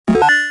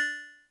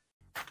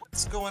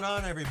What's going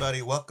on,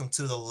 everybody? Welcome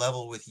to the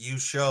Level with You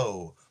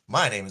show.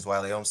 My name is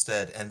Wiley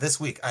Olmstead, and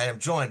this week I am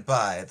joined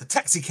by the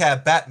Taxi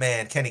Cab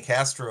Batman, Kenny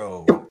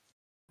Castro,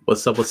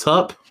 What's up? What's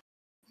up?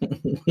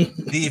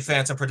 the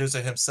phantom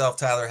producer himself,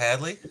 Tyler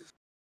Hadley,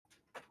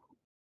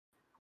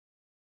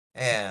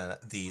 and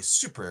the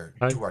super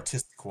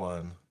artistic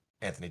one,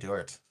 Anthony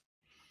Duart.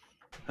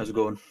 How's it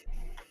going?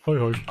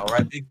 All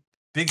right,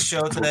 big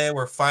show today.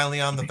 We're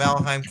finally on the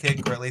Valheim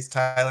kick, or at least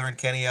Tyler and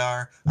Kenny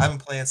are. I've been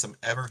playing some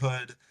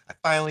Everhood. I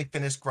finally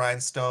finished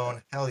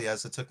Grindstone. Hell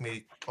yes, it took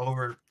me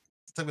like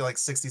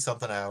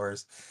 60-something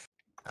hours.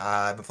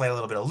 I've been playing a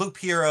little bit of Loop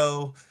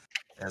Hero,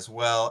 as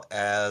well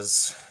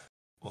as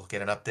we'll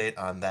get an update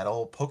on that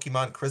old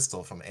Pokemon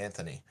Crystal from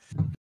Anthony.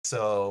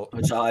 So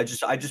I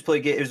just play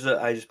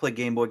I just play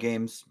Game Boy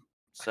games.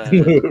 So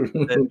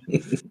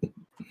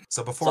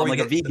before we I'm like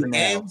get a vegan to the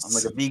now. games, I'm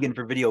like a vegan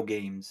for video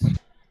games.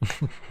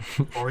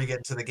 before we get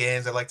into the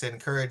games, I'd like to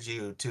encourage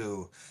you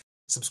to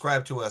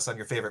subscribe to us on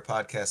your favorite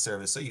podcast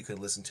service so you can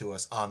listen to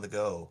us on the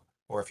go.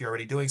 Or if you're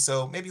already doing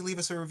so, maybe leave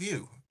us a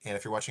review. And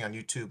if you're watching on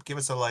YouTube, give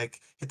us a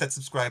like, hit that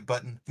subscribe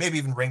button, maybe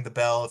even ring the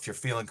bell if you're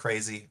feeling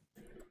crazy.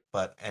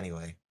 But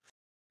anyway,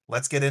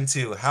 let's get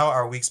into how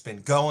our week's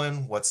been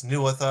going, what's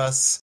new with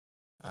us,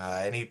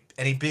 any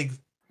big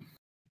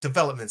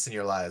developments in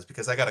your lives,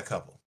 because I got a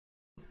couple.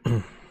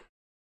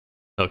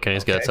 Oh,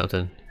 Kenny's got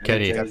something.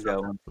 Kenny,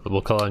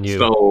 we'll call on you.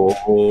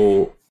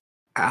 So,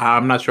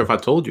 I'm not sure if I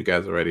told you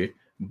guys already,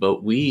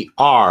 but we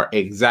are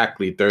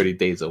exactly 30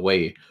 days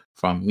away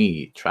from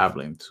me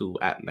traveling to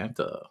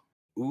Atlanta.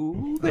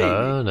 Ooh, baby.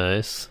 Oh,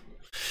 nice.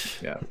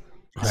 Yeah.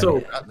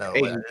 So,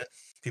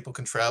 people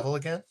can travel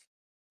again?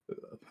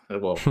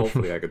 Well,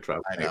 hopefully I could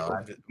travel. I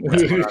know.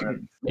 You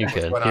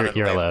can.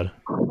 You're allowed.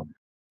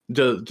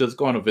 Just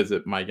going to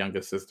visit my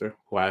youngest sister,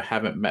 who I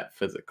haven't met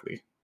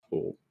physically.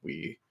 Who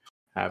we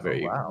have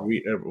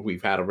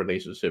we've had a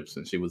relationship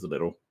since she was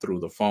little through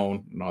the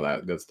phone and all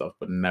that good stuff,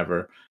 but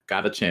never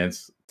got a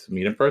chance to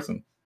meet in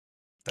person.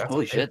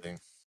 Holy shit!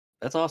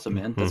 That's awesome,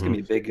 man. That's gonna be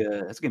a big.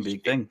 That's gonna be a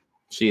big thing.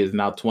 She is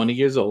now 20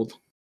 years old.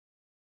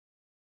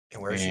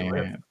 And where does she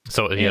live?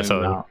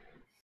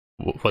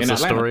 What's the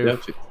story?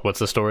 What's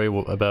the story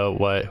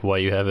about why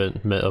you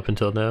haven't met up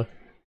until now?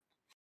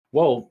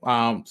 Well,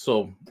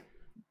 so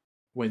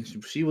when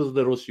she was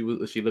little, she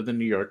lived in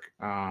New York.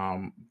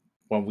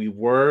 When we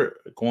were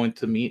going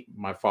to meet,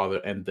 my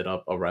father ended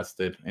up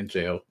arrested, in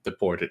jail,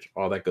 deported,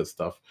 all that good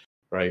stuff.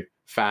 Right.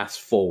 Fast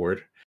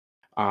forward,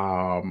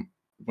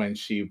 when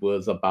she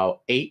was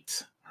about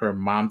 8, her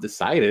mom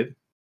decided,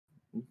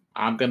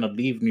 I'm gonna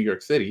leave New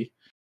York City.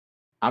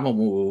 I'm gonna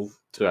move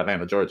to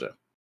Atlanta, Georgia,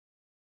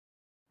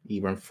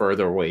 even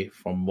further away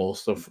from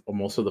most of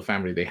the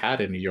family they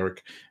had in New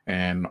York,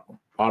 and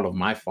all of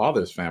my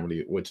father's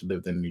family, which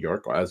lived in New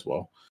York as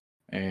well.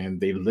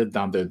 And they lived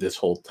down there this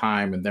whole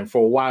time. And then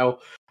for a while,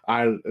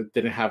 I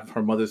didn't have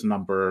her mother's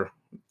number,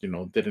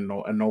 didn't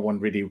know, and no one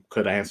really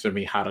could answer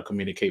me how to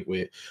communicate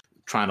with,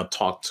 trying to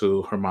talk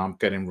to her mom,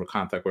 get in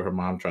contact with her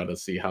mom, trying to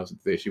see how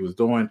she was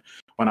doing.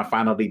 When I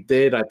finally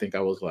did, I think I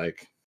was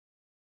like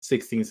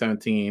 16,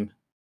 17,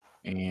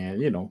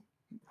 and, young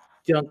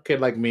kid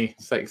like me,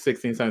 it's like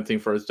 16, 17,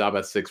 first job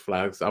at Six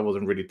Flags. I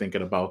wasn't really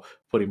thinking about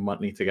putting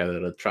money together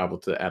to travel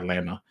to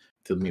Atlanta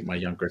to meet my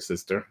younger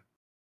sister,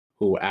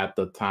 who at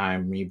the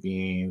time, me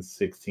being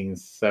 16,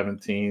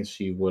 17,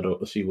 she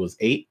was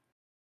 8.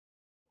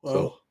 Wow.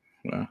 So,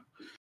 yeah.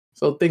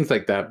 So things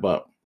like that.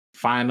 But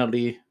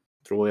finally,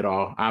 through it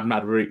all, I'm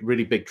not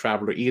really big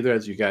traveler either,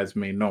 as you guys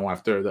may know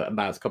after the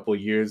last couple of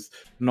years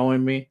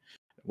knowing me.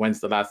 When's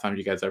the last time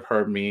you guys have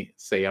heard me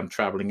say I'm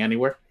traveling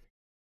anywhere?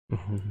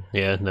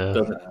 Yeah, no.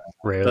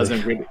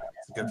 Doesn't really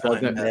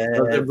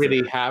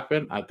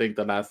happen. I think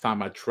the last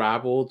time I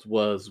traveled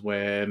was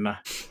when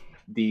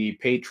the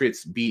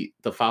Patriots beat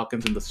the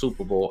Falcons in the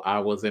Super Bowl. I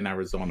was in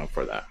Arizona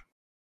for that.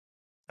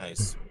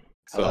 Nice.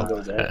 So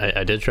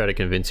I did try to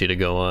convince you to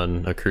go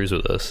on a cruise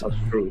with us.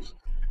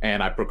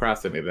 And I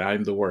procrastinated.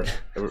 I'm the worst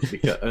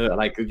because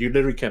you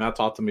literally cannot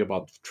talk to me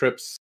about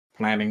trips,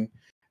 planning,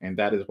 and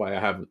that is why I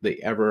have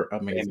the ever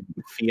amazing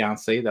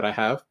fiance that I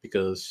have,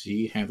 because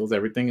she handles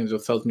everything and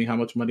just tells me how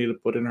much money to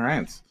put in her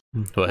hands.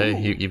 Well, hey,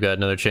 you've got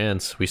another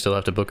chance. We still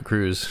have to book a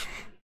cruise.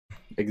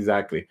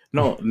 Exactly.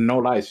 No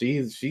lies.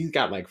 She's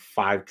got like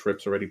 5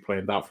 trips already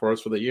planned out for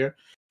us for the year.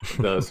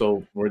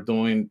 So we're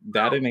doing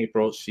that in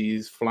April.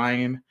 She's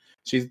flying.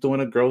 She's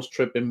doing a girls'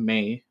 trip in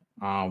May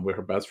with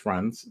her best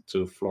friends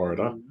to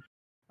Florida.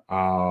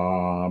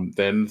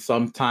 Then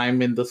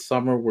sometime in the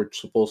summer, we're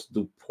supposed to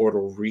do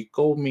Puerto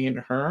Rico, me and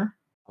her.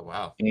 Oh,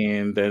 wow.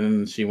 And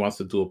then she wants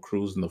to do a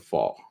cruise in the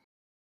fall.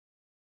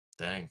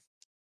 Dang.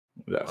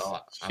 Yes.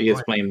 Well, she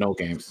is playing no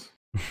games.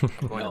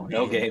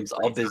 No games.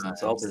 All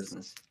business. All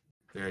business.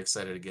 Very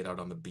excited to get out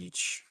on the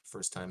beach.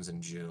 First time's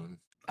in June.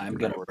 I'm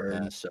going to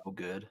burn so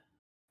good.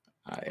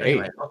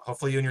 Anyway,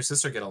 hopefully you and your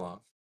sister get along.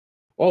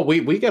 Well,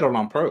 we get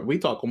along. We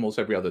talk almost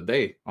every other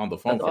day on the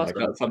phone. That's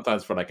awesome.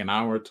 Sometimes for like an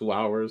hour, 2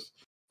 hours.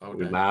 Okay.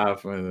 We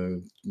laugh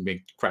and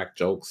make crack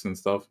jokes and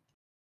stuff.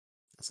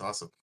 That's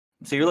awesome.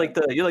 So you're like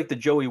the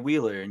Joey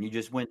Wheeler, and you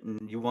just went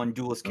and you won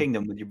Duelist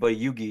Kingdom with your buddy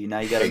Yugi. Now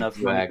you got enough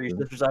money for your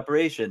Exactly. sister's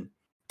operation.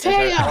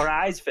 Taya! Her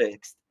eyes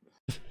fixed.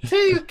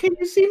 Taya, can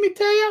you see me,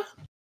 Taya?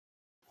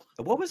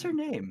 What was her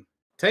name?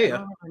 I Taya. don't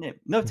remember her name.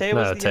 No, Taya No,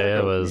 was the other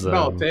Taya girl's was name.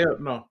 No, Taya,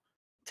 no.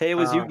 Taya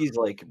was uh, Yugi's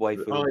like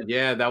waifu. Oh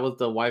yeah, that was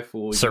the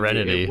waifu.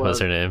 Serenity It was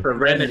her name.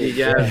 Serenity,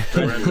 yeah.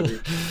 Serenity.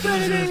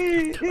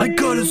 I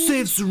gotta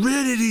save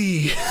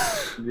Serenity.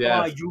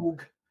 Yeah.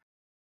 Yug.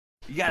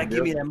 You gotta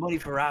give me that money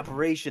for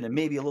operation and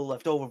maybe a little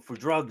left over for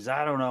drugs.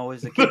 I don't know.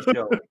 It's a kid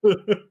show.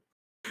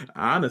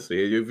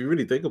 Honestly, if you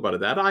really think about it,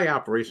 that eye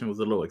operation was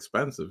a little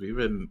expensive,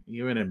 even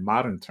in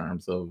modern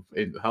terms of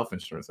health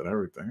insurance and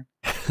everything.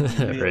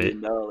 Right.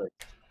 $1 million.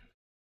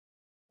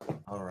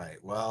 All right.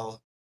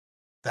 Well,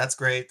 that's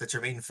great that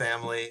you're meeting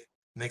family.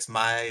 Makes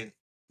my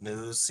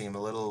news seem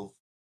a little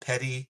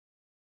petty,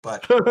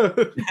 but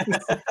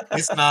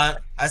it's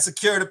not. I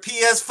secured a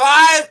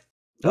PS5.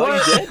 Oh,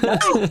 you did?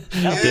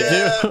 Nice. Did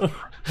Yeah. you?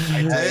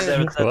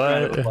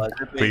 I did.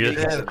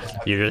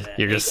 What?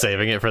 You're just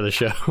saving it for the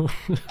show.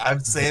 I'm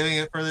saving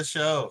it for the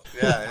show.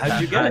 Yeah. How'd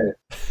you get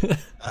it?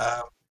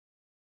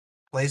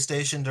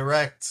 PlayStation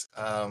Direct.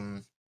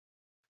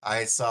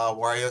 I saw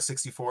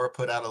Wario64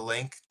 put out a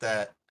link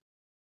that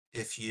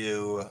if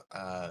you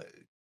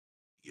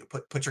you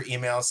put your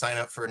email, sign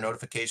up for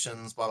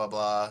notifications, blah blah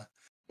blah,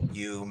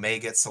 you may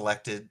get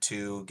selected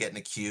to get in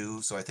a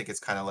queue. So I think it's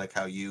kind of like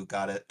how you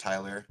got it,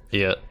 Tyler.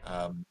 Yeah.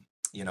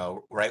 You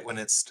know, right when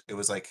it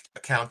was like a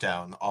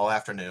countdown all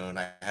afternoon.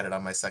 I had it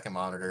on my second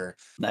monitor.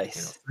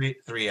 Nice. You know,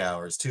 3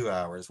 hours, 2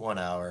 hours, 1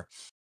 hour,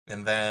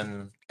 and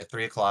then at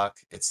 3 o'clock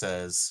it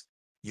says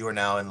you are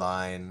now in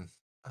line.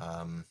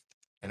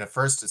 And at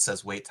first it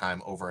says wait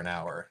time over an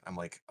hour. I'm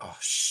like, oh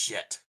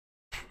shit.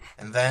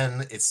 And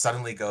then it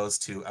suddenly goes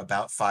to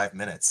about 5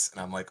 minutes, and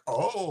I'm like,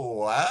 oh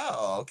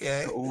wow,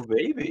 okay. Oh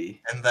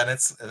baby. And then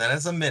it's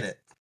a minute,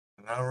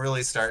 and I'm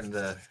really starting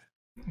to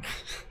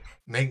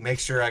make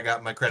sure I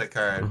got my credit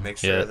card, make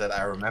sure Yeah. that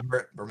I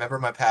remember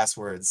my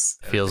passwords.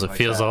 Feels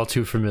everything like that. all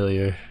too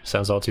familiar.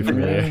 Sounds all too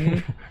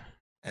familiar.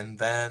 And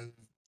then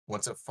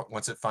once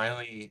it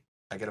finally,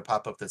 I get a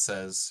pop up that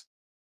says,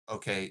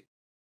 okay,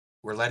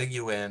 we're letting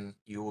you in.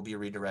 You will be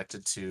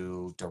redirected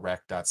to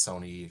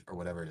direct.sony or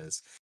whatever it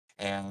is.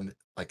 And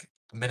like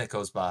a minute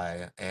goes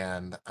by,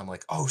 and I'm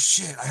like, oh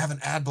shit, I have an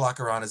ad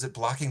blocker on. Is it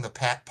blocking the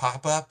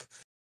pop up?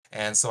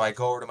 And so I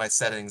go over to my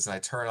settings and I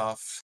turn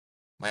off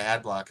my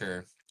ad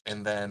blocker,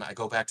 and then I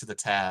go back to the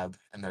tab,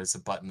 and there's a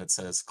button that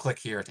says click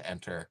here to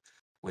enter,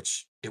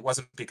 which it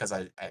wasn't because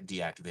I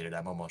deactivated.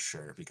 I'm almost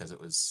sure because it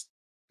was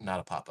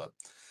not a pop up.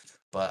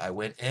 But I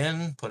went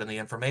in, put in the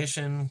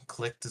information,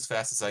 clicked as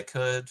fast as I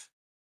could,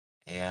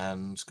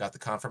 and got the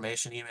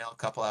confirmation email a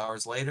couple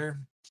hours later.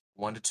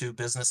 1 to 2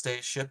 business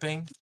days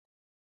shipping.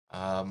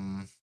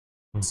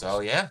 So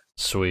yeah,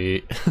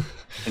 Sweet.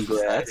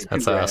 Congrats.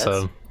 That's Congrats.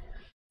 awesome.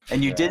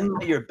 And you Yeah. didn't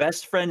let your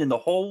best friend in the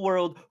whole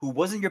world, who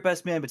wasn't your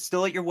best man, but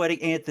still at your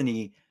wedding,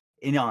 Anthony,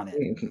 in on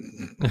it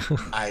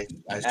I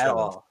at should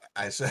all.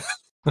 I should.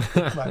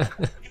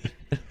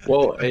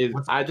 Well,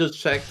 I just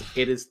checked.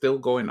 It is still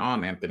going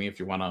on, Anthony. If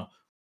you want to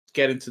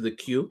get into the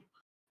queue,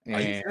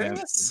 Are you and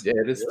serious? yeah,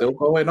 it is still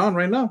going on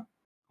right now.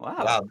 Wow.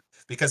 Wow,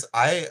 because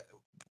I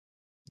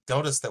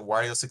noticed that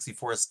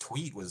Wario64's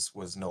tweet was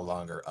no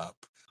longer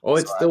up. Oh,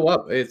 it's So still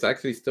up. It's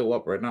actually still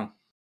up right now.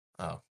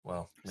 Oh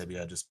well, maybe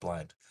I just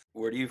blind.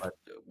 Where do you But-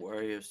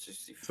 Wario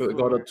 64? So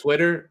go to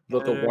Twitter,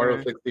 look at Uh,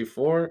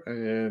 Wario64,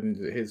 and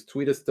his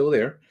tweet is still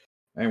there.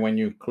 And when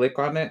you click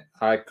on it,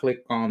 I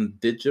click on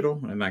digital,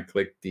 and I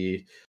click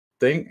the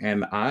thing,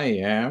 and I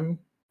am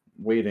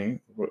waiting.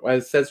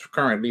 It says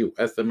currently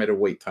estimated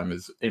wait time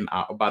is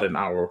about an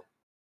hour.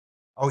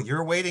 Oh,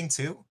 you're waiting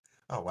too?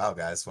 Oh wow,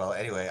 guys. Well,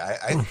 anyway,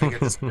 I figured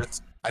this.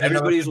 I didn't know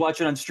Everybody who's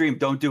watching on stream,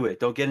 don't do it.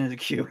 Don't get in the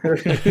queue.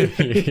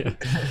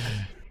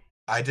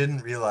 I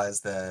didn't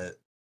realize that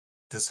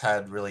this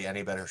had really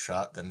any better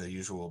shot than the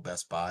usual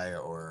Best Buy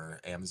or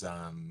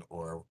Amazon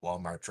or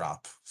Walmart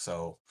drop.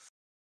 So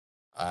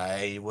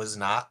I was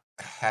not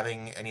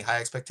having any high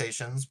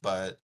expectations,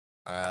 but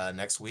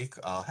next week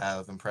I'll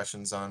have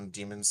impressions on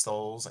Demon's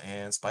Souls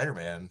and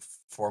Spider-Man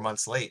 4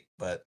 months late,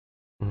 but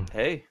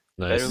Hey,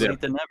 Nice. better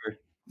late than never.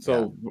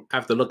 So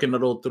after looking a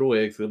little through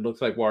it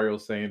looks like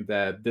Wario's saying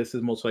that this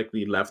is most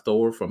likely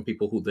leftover from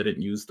people who didn't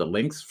use the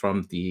links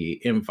from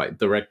the invite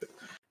direct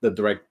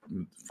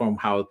from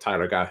how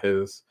Tyler got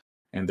his,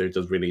 and they're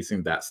just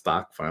releasing that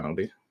stock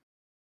finally.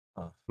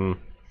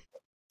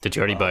 Did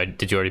you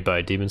already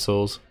buy Demon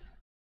Souls?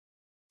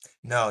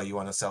 no, you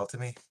want to sell it to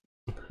me?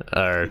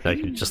 Or I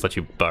could just let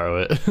you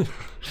borrow it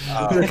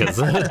Oh. because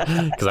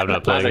I'm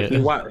not playing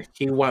Tyler, it.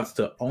 he wants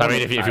to own I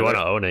mean, it, if you want to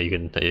Tyler. own it, you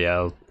can. Yeah,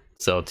 I'll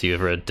sell it to you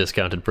for a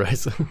discounted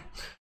price.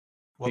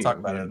 We'll talk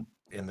about it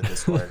in the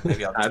Discord.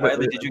 Maybe I'll just Tyler,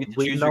 Tyler, did you get to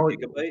we choose know- your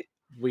gigabyte?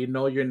 We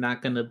know you're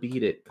not gonna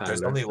beat it, Tyler.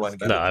 There's only one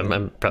Just- No,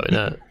 I'm probably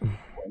not. 1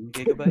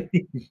 gigabyte?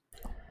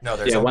 no.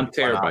 There's yeah, only 1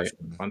 terabyte.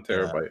 option. 1 Yeah,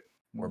 terabyte.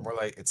 or more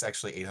like it's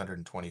actually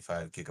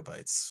 825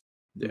 gigabytes,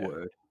 Yeah.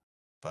 Word.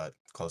 but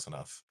close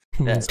enough.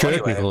 Yeah, So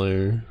anyway,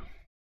 Technically,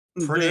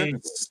 pretty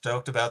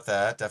stoked about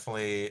that.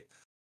 Definitely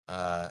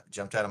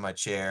jumped out of my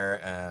chair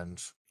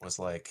and was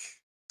like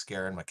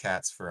scaring my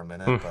cats for a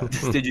minute, but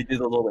Did you do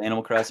the little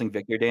Animal Crossing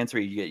Victor dance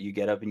where you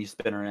get up and you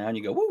spin around,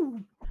 you go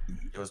woo?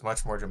 it was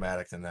much more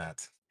dramatic than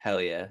that.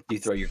 Hell yeah! Do you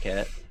throw your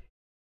cat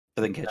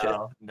so they can catch it?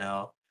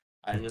 No.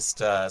 I just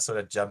sort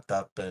of jumped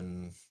up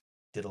and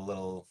did a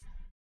little.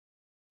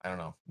 I don't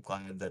know. I'm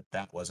glad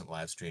that wasn't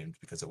live streamed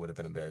because it would have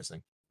been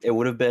embarrassing. It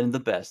would have been the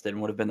best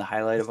and would have been the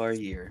highlight of our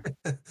year.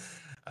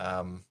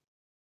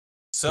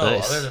 So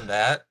Nice. other than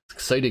that,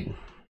 Exciting.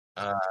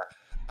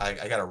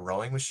 I got a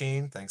rowing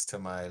machine thanks to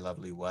my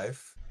lovely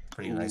wife.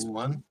 Pretty nice Ooh.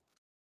 one.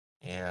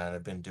 And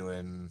I've been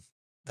doing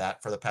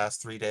that for the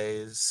past 3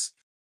 days,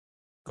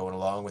 going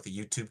along with the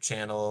YouTube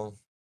channel.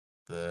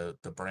 The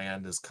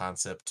brand is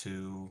Concept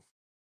 2.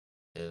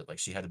 Like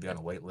she had to be on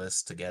a wait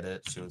list to get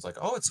it. She was like,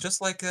 "Oh, it's just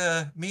like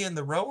me and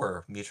the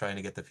rower, me trying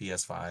to get the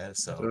PS5."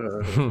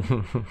 So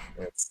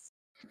it's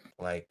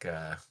like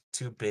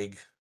 2 big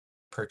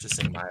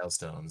purchasing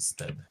milestones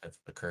that have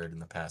occurred in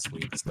the past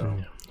week.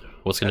 So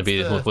what's gonna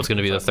be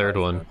the third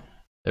one?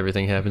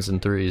 Everything happens in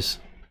threes.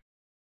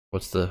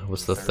 What's the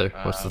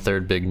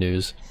third big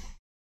news?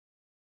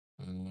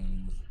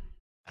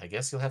 I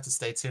guess you'll have to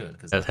stay tuned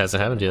because That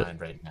hasn't happened yet.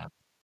 right now.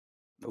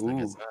 Ooh. I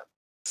guess not.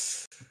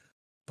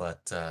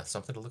 But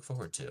something to look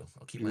forward to.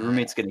 I'll keep Your my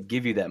roommate's going to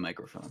give you that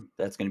microphone.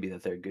 That's going to be the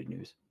third good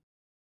news.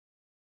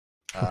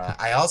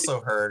 I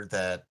also heard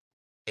that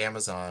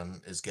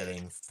Amazon is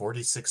getting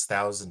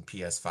 46,000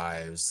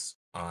 PS5s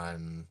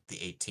on the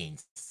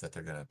 18th that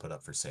they're going to put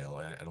up for sale.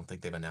 I don't think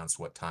they've announced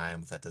what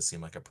time. That does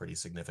seem like a pretty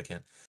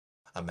significant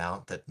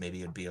amount that maybe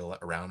it'd be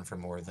around for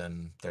more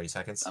than 30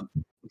 seconds.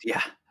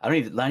 Yeah,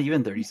 not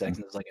even 30 seconds.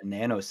 It's like a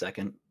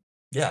nanosecond.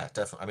 Yeah,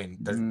 definitely. I mean,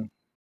 there's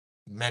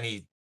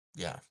many.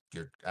 Yeah,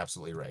 you're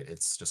absolutely right.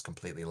 It's just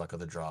completely luck of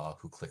the draw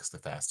who clicks the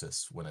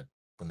fastest when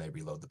they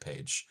reload the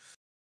page.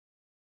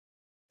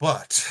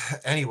 But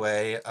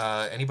anyway,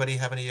 anybody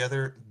have any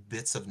other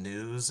bits of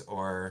news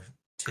or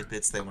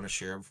tidbits they want to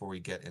share before we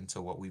get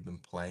into what we've been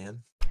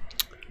playing?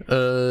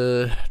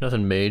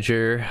 Nothing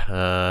major.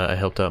 I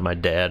helped out my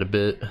dad a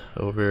bit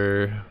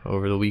over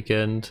the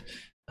weekend,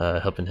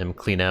 helping him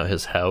clean out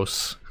his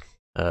house,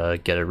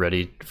 get it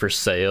ready for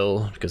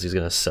sale because he's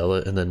gonna sell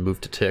it and then move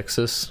to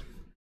Texas.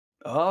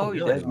 Oh,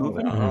 your dad's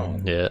moving?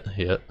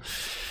 Yeah.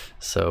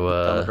 So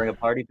Tell him to bring a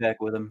party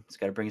pack with him. He's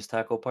got to bring his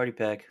taco party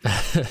pack.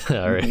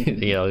 all right,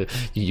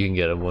 you can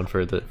get him one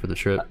for the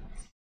trip.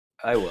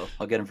 I will.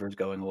 I'll get him for his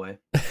going away.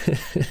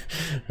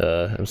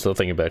 I'm still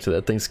thinking back to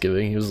that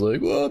Thanksgiving. He was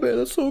like, "Whoa, man,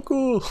 that's so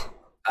cool."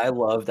 I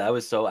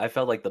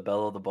felt like the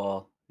belle of the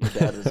ball. Your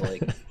dad was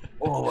like,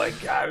 "Oh my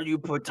god, you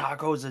put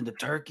tacos into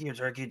turkey or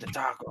turkey into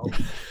taco?"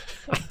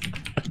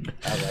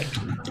 I like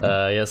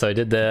it. Yeah, so I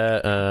did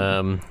that.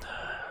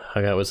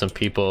 Hung out with some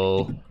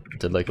people,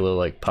 did like a little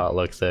like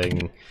potluck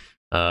thing.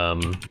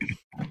 So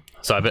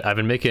I've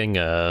been making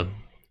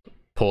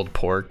pulled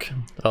pork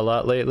a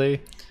lot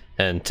lately,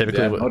 and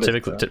typically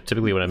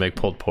when I make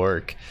pulled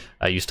pork,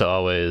 I used to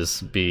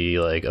always be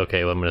like,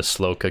 okay, well, I'm gonna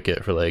slow cook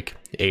it for like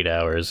 8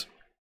 hours,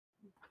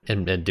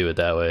 and do it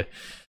that way.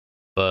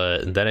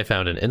 But then I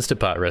found an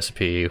Instant Pot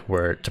recipe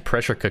where to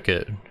pressure cook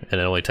it,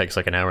 and it only takes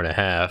like an hour and a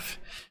half,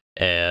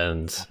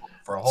 and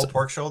for a whole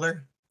pork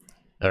shoulder.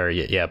 Or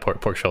yeah,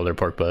 pork shoulder,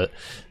 pork butt.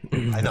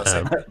 I know,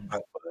 same,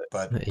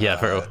 but yeah,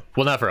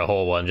 not for a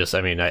whole one. Just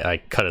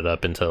I cut it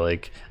up into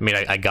like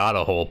I got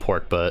a whole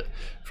pork butt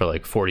for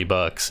like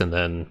 $40, and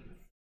then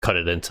cut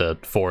it into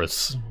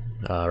fourths.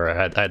 Or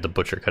I had the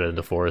butcher cut it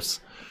into fourths.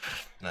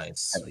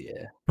 Nice. Hell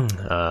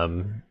yeah.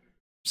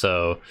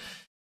 So,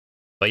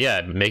 but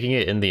yeah, making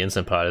it in the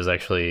Instant Pot is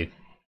actually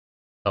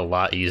a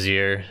lot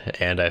easier,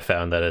 and I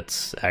found that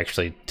it's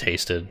actually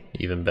tasted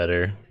even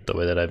better the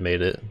way that I've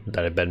made it,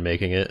 that I've been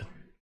making it.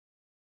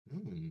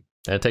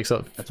 And it takes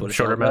a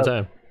shorter amount of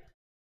time.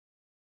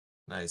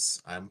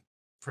 Nice. I'm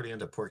pretty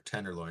into pork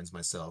tenderloins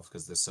myself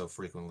because they're so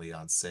frequently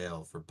on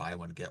sale for buy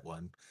one get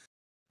one.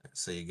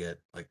 So you get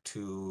like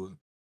 2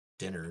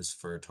 dinners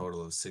for a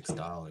total of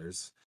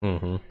 $6.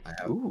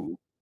 Mm-hmm.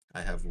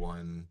 I have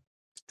one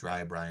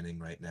dry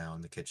brining right now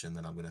in the kitchen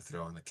that I'm going to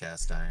throw on the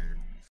cast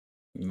iron.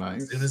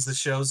 Nice. As soon as the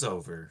show's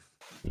over.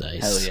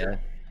 Nice. Hell yeah.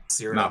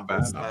 Sear it on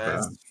both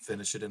sides,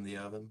 finish it in the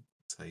oven.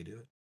 That's how you do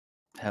it.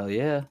 Hell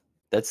yeah.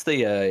 That's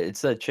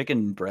it's the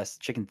chicken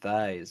breast, chicken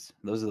thighs.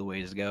 Those are the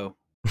ways to go.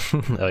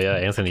 Oh yeah,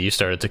 Anthony, you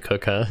started to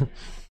cook, huh?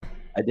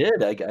 I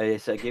did. I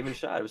gave it a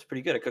shot. It was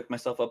pretty good. I cooked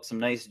myself up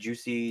some nice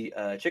juicy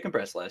chicken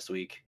breast last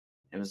week.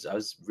 I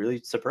was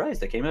really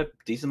surprised. I came up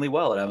decently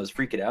well, and I was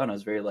freaking out. And I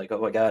was very like,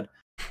 oh my god,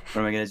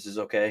 what am I gonna? Is this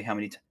okay? How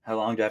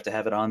long do I have to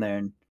have it on there?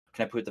 And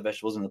can I put the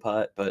vegetables in the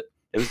pot? But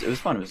it was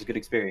fun. It was a good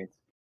experience.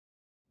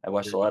 I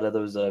watched a lot of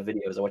those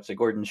videos. I watched the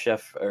Gordon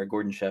Chef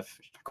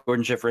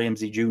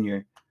Ramsay Jr.,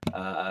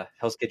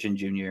 Hell's Kitchen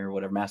Jr., or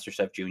whatever, Master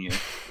Chef Jr.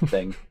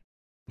 thing.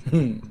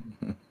 I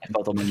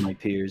felt them in my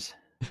peers.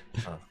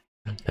 Have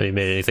you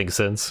made anything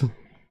since?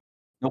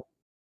 Nope.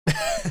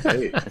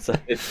 Hey,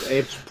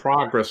 it's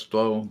progress,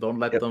 though. Don't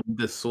let them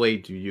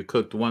dissuade you. You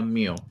cooked one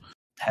meal.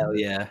 Hell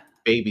yeah.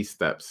 baby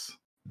steps.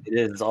 It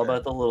is. It's all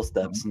about the little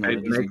steps. And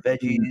then some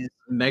veggies.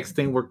 Next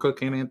thing we're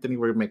cooking, Anthony,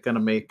 we're gonna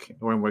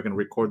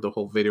record the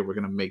whole video. We're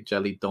gonna make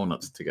jelly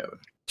donuts together.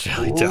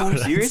 Jelly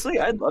donuts. Seriously,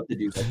 I'd love to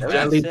do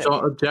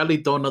that. Jelly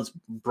donuts,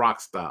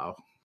 Brock style.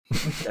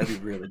 That'd be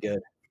really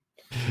good.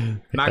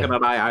 Not gonna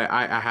lie,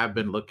 I have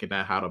been looking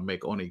at how to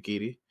make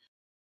onigiri.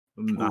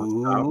 And I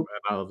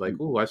was like,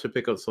 "Ooh, I should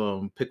pick up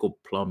some pickled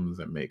plums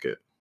and make it."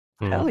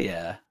 Hell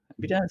yeah!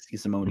 I'd be down to see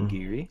some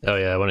onigiri. Oh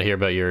yeah, I want to hear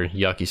about your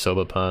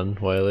yakisoba pan,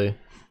 Wiley.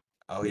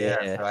 Oh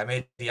yeah, so I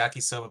made the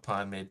yakisoba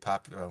pan made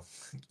popular.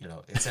 You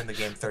know, it's in the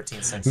game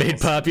 13 Sentinels. Made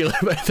popular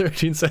by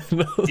 13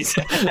 Sentinels.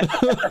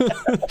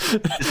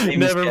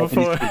 Never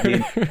before.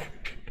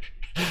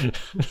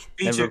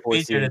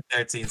 Featured in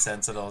 13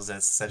 Sentinels.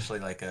 It's essentially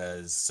like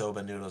a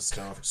soba noodle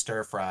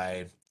stir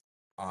fry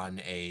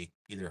on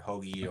either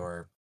hoagie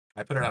or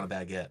I put it on a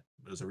baguette.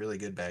 It was a really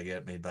good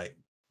baguette made by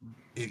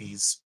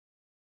Iggy's,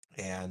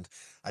 and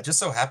I just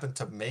so happened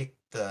to make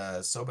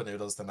the soba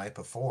noodles the night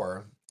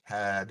before.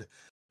 Had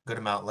good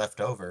amount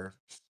left over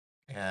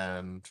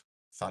and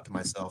thought to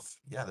myself,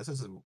 yeah, this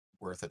is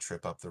worth a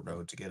trip up the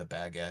road to get a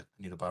baguette.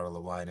 I need a bottle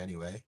of wine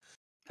anyway.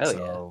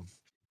 Hell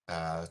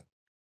yeah.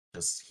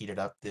 Just heated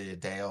up the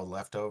day-old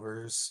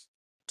leftovers,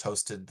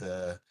 toasted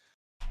the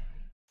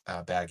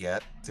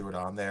baguette, threw it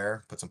on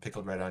there, put some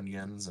pickled red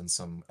onions and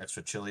some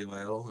extra chili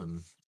oil,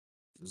 and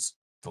it was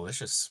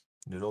delicious.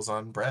 Noodles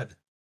on bread.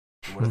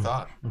 Who would have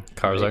thought?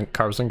 Carbs on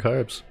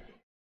carbs.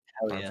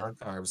 Hell yeah.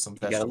 Carbs, some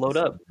you gotta load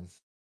up.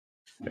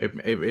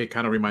 It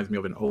kind of reminds me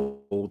of an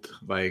old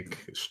like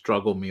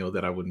struggle meal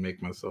that I would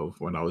make myself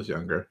when I was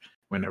younger.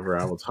 Whenever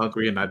I was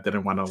hungry and I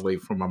didn't want to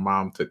wait for my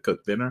mom to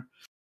cook dinner,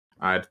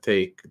 I'd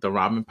take the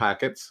ramen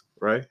packets,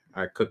 right?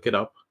 I cook it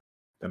up,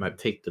 then I'd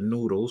take the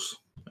noodles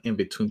in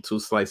between two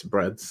sliced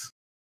breads,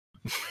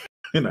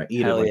 and I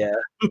eat Hell it.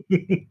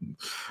 Make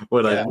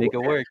it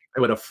work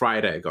with a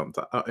fried egg on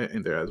top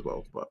in there as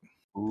well. But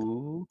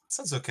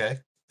sounds okay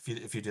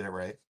if you did it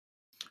right.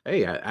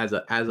 Hey, as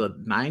a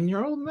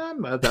 9-year-old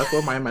man, that's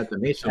where my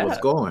imagination was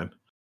going.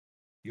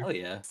 Hell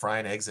yeah,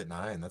 frying eggs at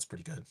 9. That's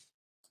pretty good.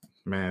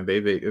 Man,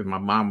 my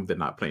mom did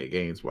not play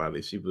games,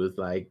 Wiley. She was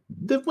like,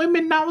 the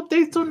women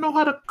nowadays don't know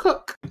how to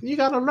cook. You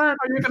gotta learn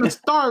or you're gonna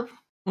starve.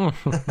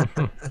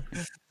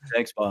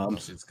 Thanks, Mom.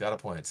 She's got a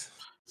point.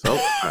 So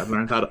I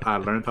learned how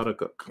to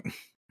cook.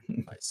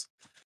 Nice.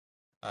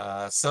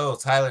 So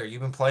Tyler,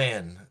 you've been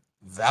playing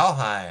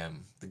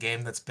Valheim, the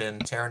game that's been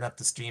tearing up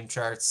the Steam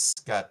charts,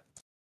 got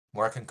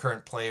more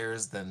concurrent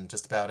players than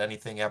just about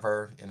anything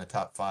ever in the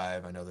top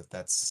 5. I know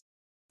that's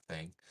the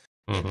thing.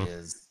 It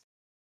is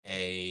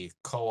a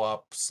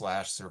co-op /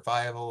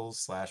 survival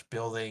 /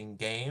 building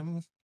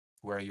game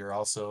where you're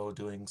also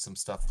doing some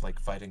stuff like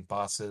fighting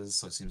bosses.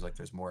 So it seems like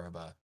there's more of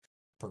a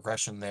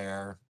progression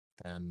there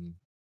than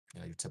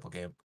your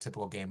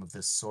typical game of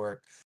this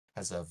sort.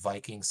 Has a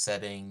Viking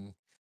setting.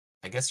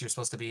 I guess you're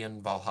supposed to be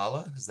in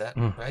Valhalla. Is that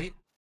right?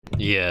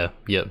 Yeah.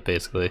 Yep.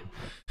 Basically.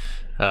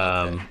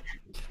 Okay.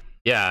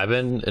 Yeah, I've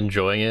been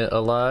enjoying it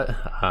a lot.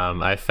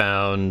 I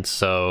found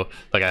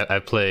I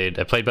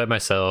played by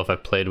myself. I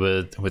played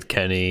with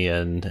Kenny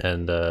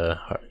and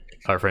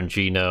our friend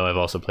Gino. I've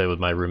also played with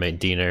my roommate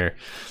Diener.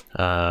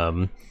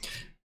 And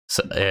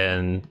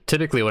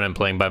typically when I'm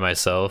playing by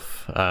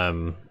myself,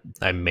 I'm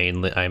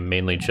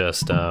mainly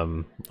just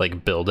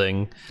like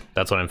building.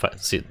 That's when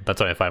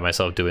I find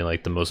myself doing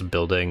like the most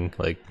building,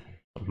 like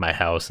my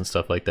house and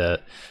stuff like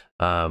that.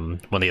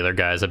 When the other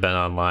guys have been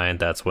online,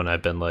 that's when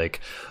I've been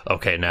like,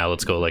 okay, now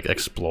let's go like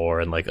explore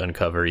and like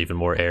uncover even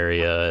more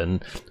area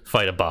and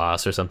fight a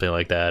boss or something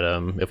like that.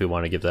 If we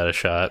want to give that a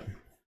shot.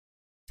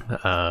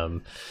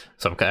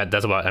 So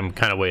that's why I'm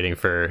kind of waiting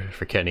for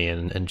Kenny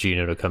and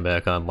Gino to come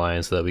back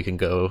online so that we can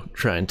go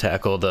try and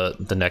tackle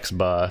the next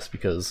boss,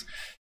 because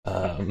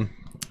so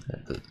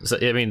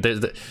I mean there's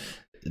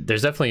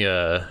definitely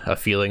a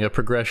feeling of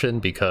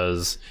progression,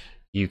 because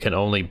you can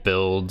only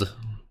build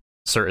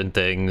certain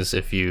things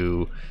if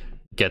you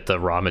get the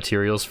raw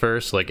materials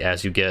first. Like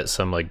as you get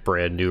some like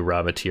brand new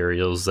raw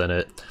materials, then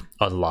it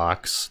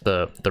unlocks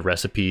the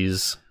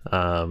recipes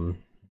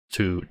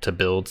to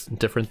build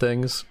different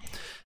things.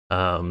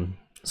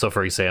 So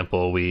for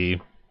example,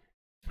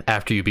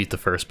 after you beat the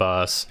first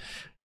boss,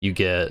 you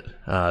get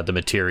the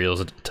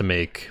materials to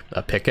make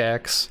a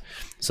pickaxe.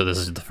 So this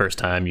is the first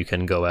time you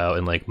can go out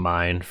and like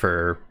mine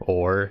for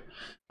ore.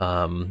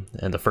 And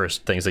the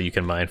first things that you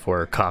can mine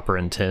for are copper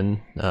and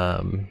tin,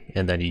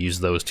 and then you use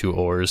those 2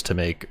 ores to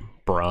make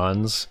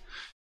bronze.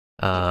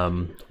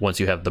 Once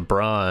you have the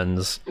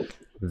bronze,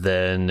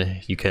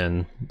 then you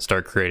can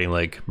start creating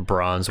like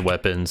bronze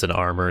weapons and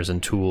armors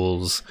and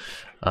tools.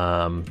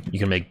 You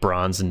can make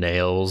bronze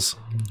nails,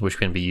 which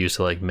can be used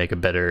to like make a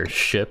better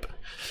ship.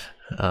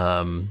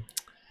 What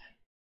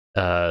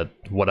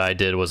I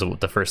did was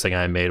the first thing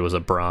I made was a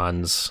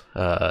bronze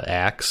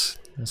axe.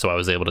 So I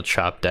was able to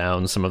chop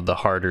down some of the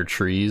harder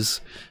trees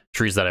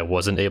that I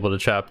wasn't able to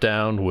chop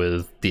down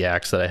with the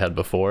axe that I had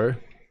before.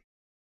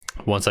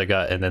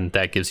 And then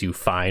that gives you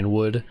fine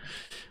wood,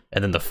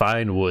 And then the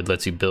fine wood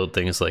lets you build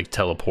things like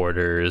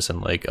teleporters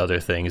and like other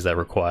things that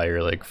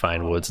require like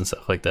fine woods and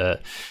stuff like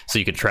that. So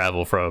you could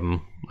travel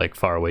from like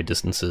far away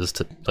distances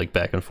to like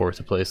back and forth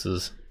to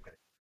places.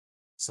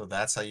 So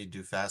that's how you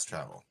do fast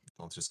travel.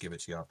 I'll just give it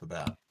to you off the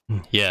bat.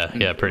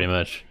 Yeah, pretty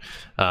much.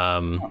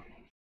 And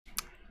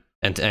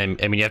I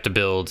mean, you have to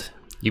build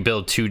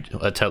two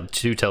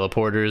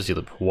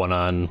teleporters, one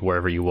on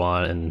wherever you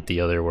want and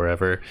the other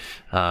wherever,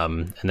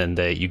 and then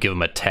you give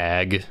them a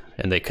tag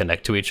and they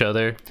connect to each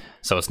other.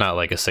 So it's not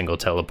like a single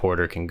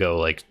teleporter can go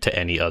like to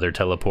any other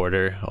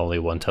teleporter. Only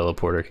one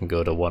teleporter can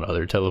go to one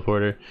other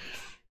teleporter.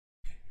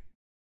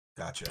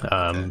 Gotcha.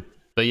 Okay.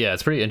 But yeah,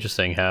 it's pretty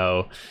interesting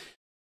how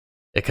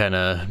it kind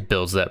of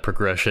builds that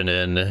progression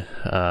in,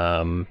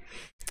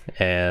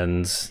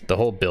 and the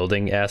whole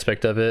building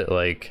aspect of it.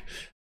 Like,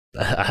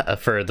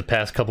 for the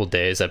past couple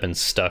days, I've been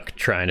stuck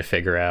trying to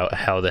figure out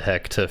how the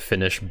heck to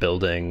finish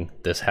building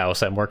this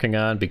house I'm working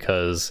on,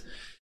 because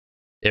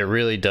it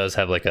really does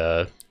have like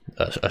a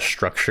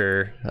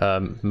structure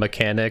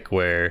mechanic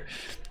where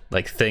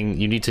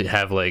you need to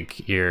have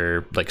like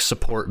your like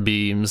support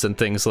beams and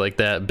things like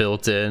that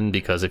built in,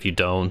 because if you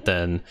don't,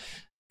 then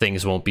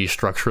things won't be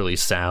structurally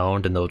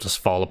sound and they'll just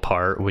fall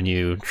apart when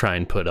you try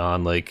and put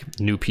on like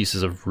new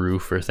pieces of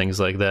roof or things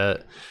like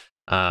that.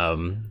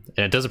 And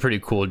it does a pretty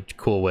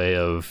cool way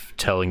of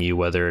telling you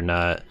whether or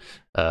not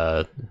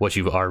what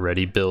you've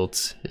already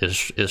built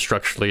is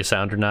structurally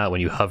sound or not. When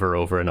you hover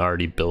over an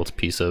already built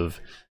piece of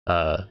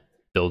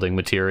building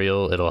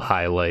material, it'll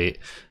highlight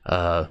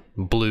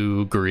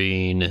blue,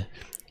 green,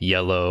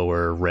 yellow,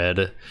 or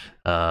red.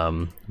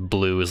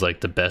 Blue is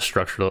like the best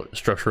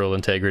structural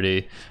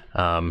integrity.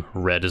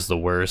 Red is the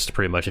worst.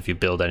 Pretty much if you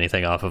build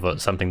anything off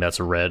of something that's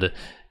red,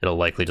 it'll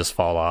likely just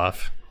fall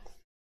off.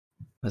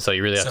 So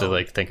you really have to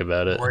like think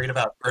about it. Worried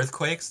about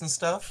earthquakes and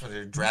stuff? Are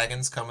there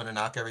dragons coming to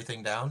knock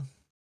everything down?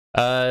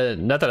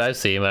 Not that I've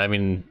seen, but I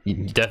mean,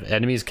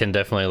 enemies can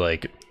definitely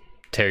like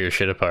tear your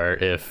shit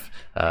apart if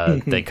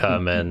they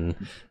come and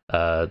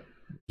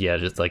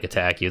just like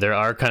attack you. There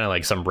are kind of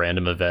like some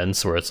random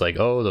events where it's like,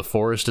 oh, the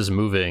forest is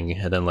moving,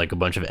 and then like a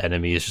bunch of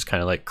enemies just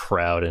kind of like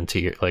crowd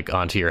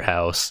onto your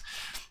house,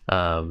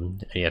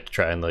 and you have to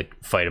try and like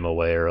fight them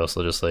away, or else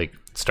they'll just like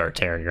start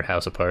tearing your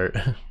house apart.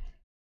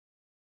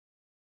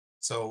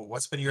 So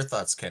what's been your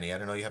thoughts, Kenny? I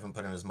don't know, you haven't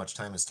put in as much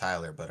time as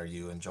Tyler, but are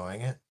you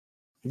enjoying it?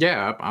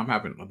 Yeah, I'm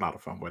having a lot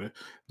of fun with it.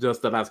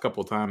 Just the last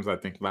couple of times, I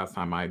think last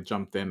time I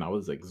jumped in, I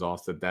was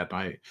exhausted that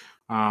night.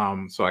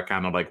 So I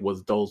kind of like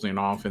was dozing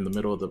off in the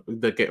middle of the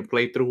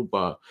playthrough.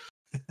 But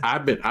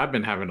I've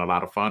been having a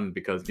lot of fun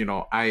because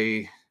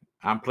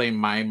I'm playing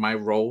my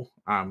role.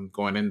 I'm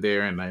going in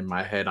there, and in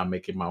my head, I'm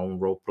making my own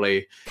role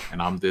play,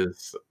 and I'm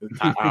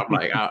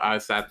like I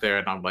sat there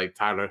and I'm like,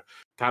 Tyler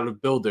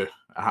Builder,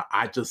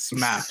 I just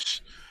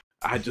smashed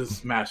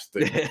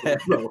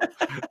it.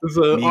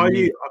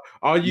 So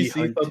all you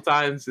see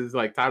sometimes is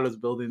like Tyler's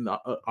building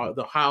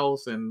the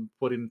house and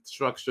putting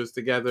structures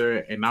together,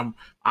 and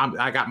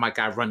I got my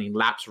guy running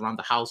laps around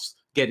the house,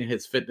 getting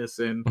his fitness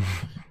in.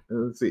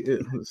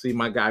 see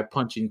my guy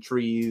punching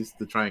trees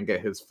to try and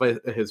get his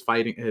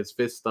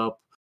fist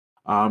up,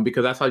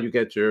 because that's how you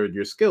get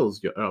your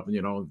skills,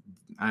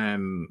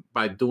 and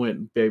by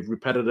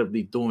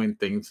repetitively doing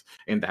things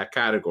in that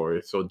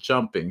category. So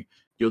jumping,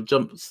 you'll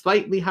jump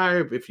slightly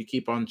higher if you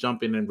keep on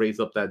jumping and raise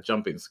up that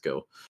jumping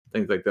skill,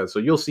 things like that. So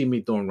you'll see me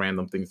doing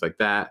random things like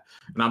that,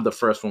 and I'm the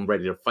first one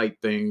ready to fight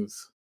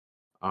things,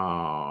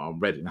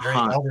 ready to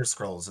hunt. Elder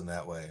Scrolls in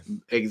that way.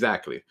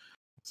 Exactly.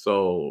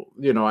 So,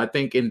 I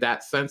think in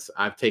that sense,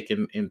 I've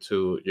taken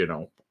into,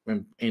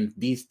 in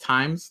these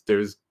times,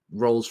 there's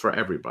roles for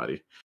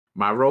everybody.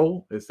 My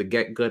role is to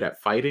get good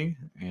at fighting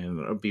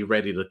and be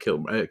ready to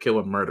kill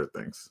and murder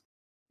things.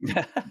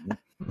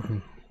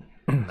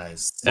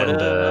 Nice. And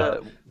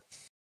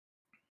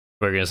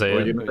we're gonna say,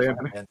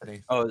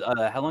 Anthony.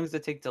 How long does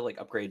it take to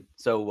like upgrade?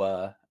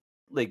 So,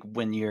 like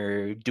when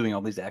you're doing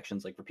all these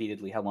actions like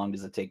repeatedly, how long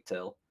does it take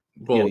till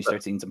you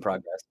start seeing some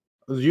progress?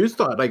 You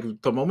start like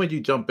the moment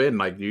you jump in,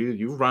 like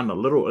you run a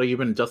little,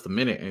 even just a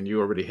minute, and you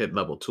already hit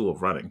level 2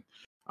 of running.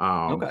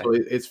 Okay. So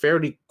it's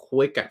fairly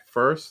quick at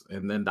first,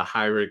 and then the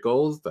higher it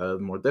goes, the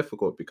more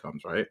difficult it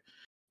becomes, right?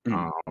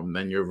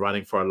 Then you're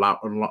running for a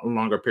lot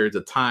longer periods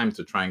of time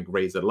to try and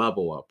raise a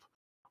level up,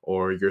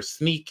 or you're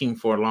sneaking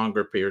for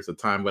longer periods of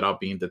time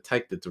without being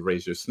detected to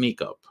raise your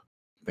sneak up,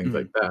 things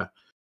like that.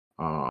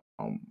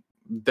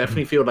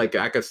 Definitely feel like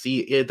I could see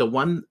it. The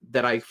one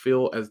that I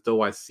feel as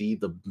though I see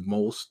the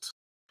most,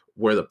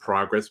 where the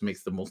progress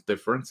makes the most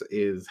difference,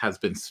 has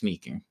been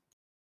sneaking.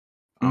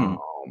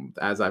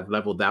 As I've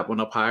leveled that one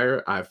up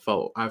higher, I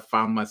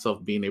found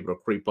myself being able to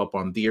creep up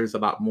on deers a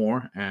lot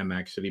more and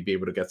actually be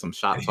able to get some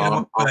shots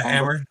on with a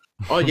hammer.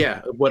 Oh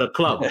yeah, with a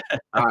club.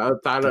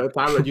 Tyler,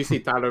 you see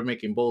Tyler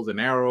making bows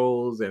and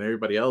arrows, and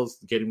everybody else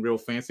getting real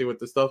fancy with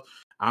this stuff.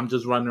 I'm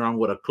just running around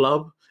with a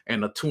club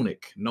and a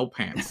tunic, no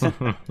pants.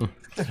 No,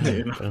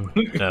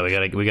 we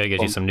gotta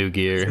get you some new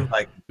gear.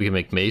 We can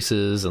make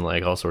maces and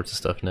like all sorts of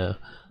stuff now.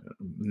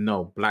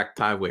 No, black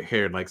tie with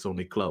hair like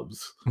Sony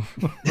clubs.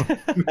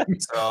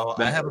 So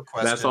I have a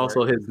question. That's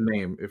also his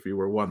name, if you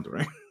were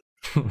wondering.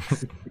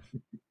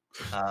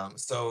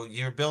 So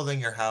you're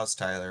building your house,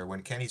 Tyler.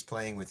 When Kenny's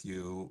playing with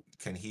you,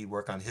 can he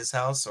work on his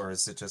house, or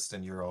is it just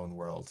in your own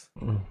world?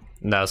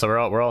 No, so we're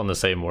all in the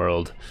same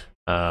world,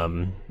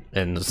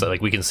 and so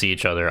like we can see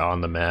each other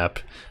on the map,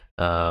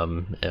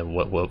 and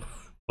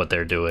what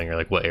they're doing or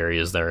like what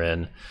areas they're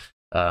in.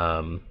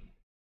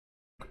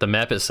 The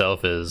map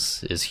itself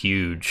is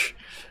huge,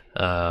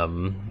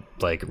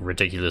 like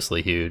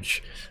ridiculously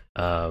huge,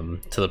 to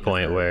the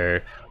point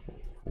where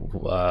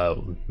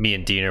me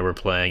and Dina were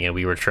playing and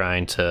we were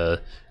trying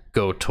to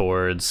go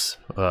towards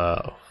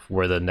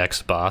where the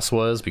next boss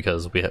was,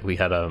 because we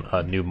had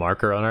a new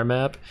marker on our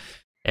map,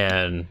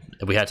 and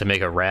we had to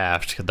make a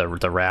raft.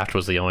 The raft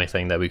was the only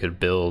thing that we could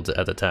build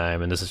at the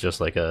time, and this is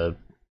just like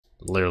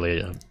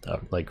literally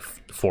like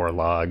 4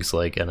 logs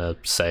like and a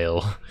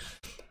sail.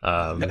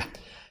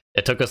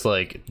 It took us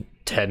like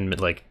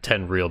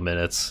 10 real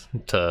minutes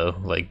to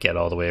like get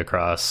all the way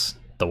across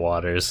the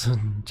waters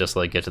just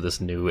like get to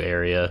this new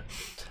area.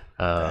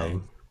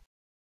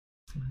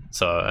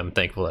 So I'm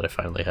thankful that I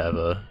finally have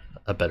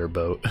a better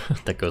boat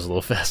that goes a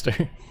little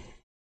faster.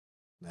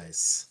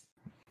 Nice.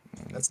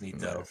 That's neat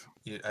though.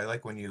 I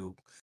like when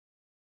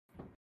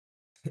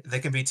they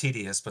can be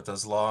tedious, but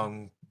those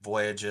long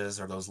voyages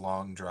or those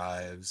long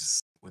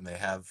drives, when they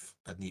have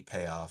a neat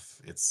payoff,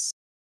 it's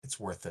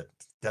worth it.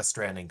 Death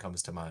Stranding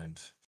comes to mind.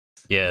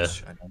 Yeah.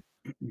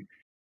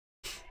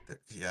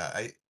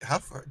 How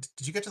far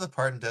did you get to the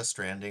part in Death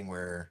Stranding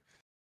where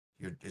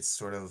it's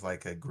sort of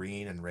like a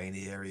green and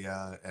rainy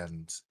area,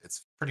 and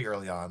it's pretty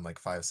early on,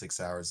 like 5-6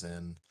 hours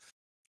in,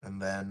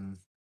 and then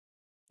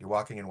you're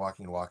walking and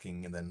walking and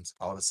walking, and then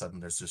all of a sudden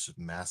there's just a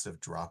massive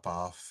drop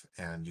off,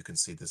 and you can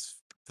see this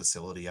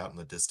facility out in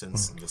the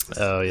distance, and just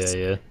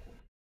yeah.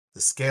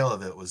 The scale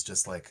of it was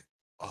just like,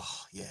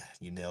 oh yeah,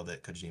 you nailed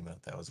it,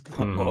 Kojima. That was a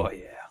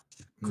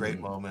great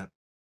moment.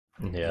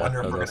 Yeah,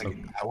 Wonder if we're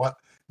gonna.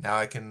 Now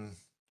I can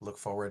look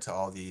forward to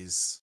all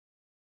these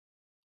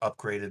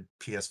upgraded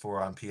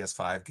PS4 on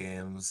PS5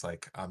 games.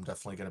 Like, I'm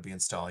definitely going to be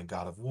installing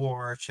God of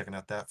War, checking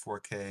out that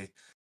 4K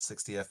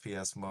 60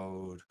 FPS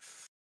mode,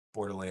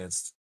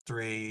 Borderlands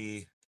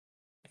 3,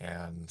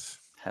 and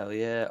hell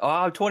yeah! Oh,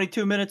 I'm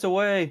 22 minutes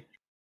away.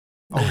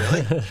 Oh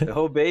really?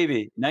 Oh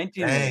baby,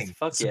 19 minutes.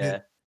 Fuck yeah!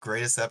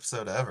 Greatest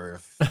episode ever.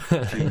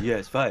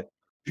 PS5.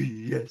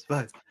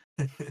 PS5.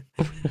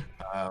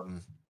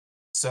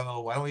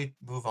 So why don't we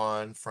move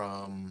on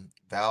from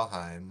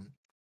Valheim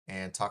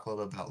and talk a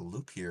little bit about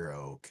Loop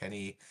Hero.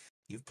 Kenny,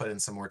 you've put in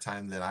some more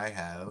time than I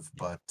have,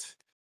 but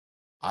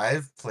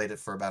I've played it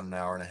for about an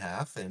hour and a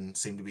half and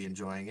seem to be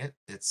enjoying it.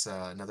 It's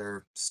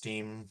another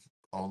Steam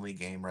only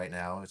game right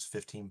now. It's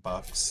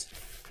 $15,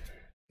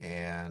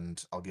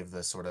 and I'll give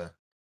the sort of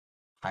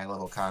high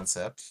level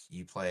concept.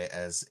 You play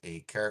as a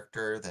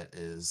character that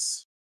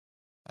is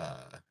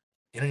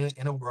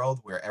in a world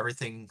where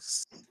everything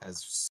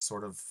has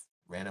sort of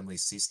randomly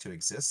ceased to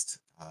exist.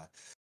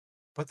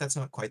 But that's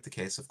not quite the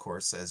case, of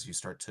course, as you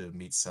start to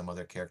meet some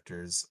other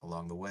characters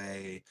along the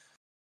way.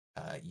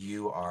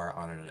 You are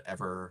on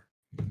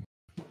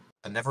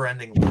a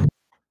never-ending loop,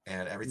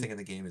 and everything in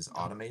the game is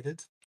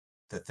automated.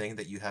 The thing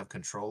that you have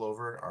control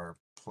over are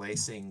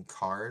placing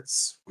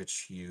cards,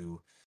 which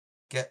you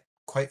get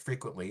quite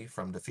frequently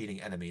from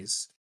defeating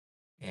enemies,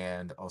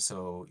 and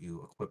also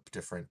you equip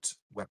different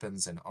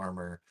weapons and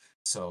armor.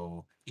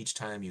 So each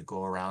time you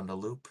go around a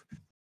loop,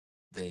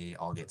 they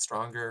all get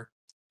stronger,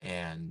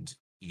 and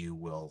you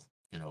will,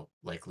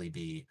 likely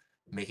be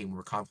making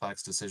more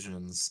complex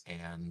decisions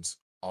and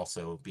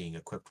also being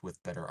equipped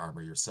with better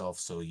armor yourself,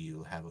 so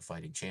you have a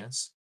fighting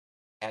chance.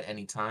 At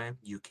any time,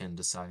 you can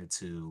decide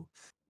to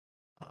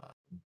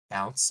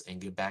bounce and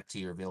get back to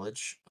your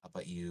village,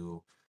 but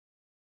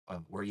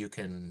where you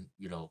can,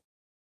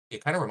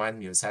 it kind of reminded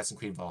me of Assassin's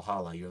Creed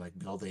Valhalla. You're like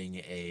building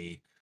a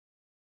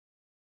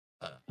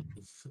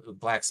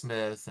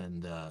blacksmith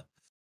and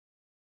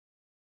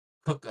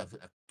cook, a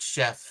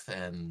chef,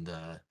 and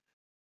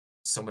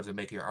someone to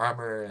make your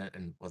armor,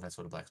 and well, that's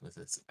what a blacksmith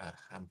is.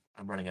 I'm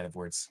running out of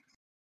words,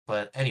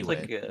 but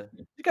anyway,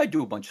 you gotta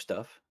do a bunch of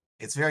stuff.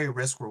 It's very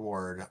risk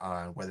reward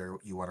on whether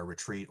you want to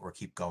retreat or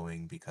keep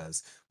going,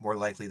 because more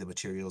likely the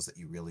materials that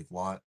you really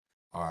want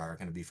are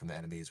going to be from the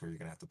enemies, where you're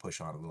going to have to push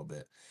on a little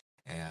bit.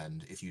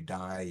 And if you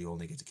die, you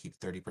only get to keep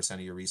 30%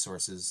 of your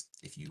resources.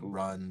 If you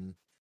run,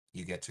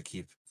 you get to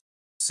keep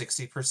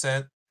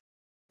 60%.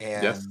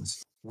 And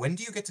yes. When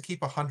do you get to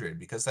keep 100?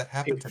 Because that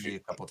happened to me a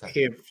couple times.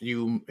 If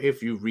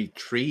you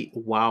retreat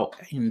while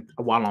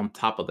on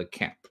top of the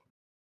camp.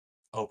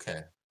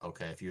 Okay.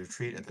 If you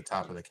retreat at the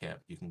top of the camp,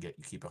 you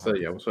keep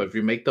 100. So if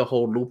you make the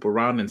whole loop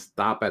around and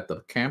stop at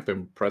the camp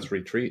and press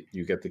retreat,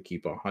 you get to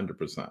keep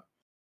 100%.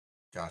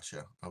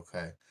 Gotcha.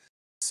 Okay.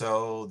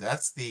 So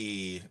that's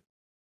the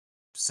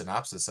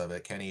synopsis of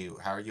it. Kenny,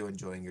 how are you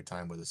enjoying your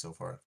time with it so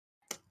far?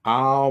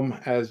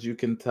 As you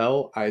can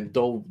tell, I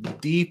dove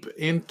deep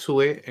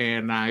into it,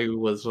 and I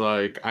was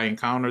like, I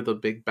encountered the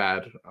big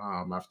bad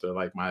after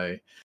like my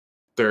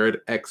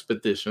third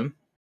expedition,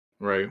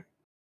 right?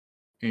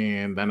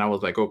 And then I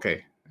was like,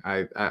 okay,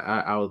 I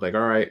was like,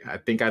 all right, I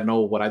think I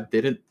know what I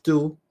didn't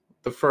do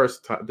the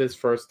first time. This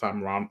first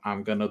time around,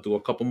 I'm gonna do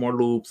a couple more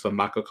loops,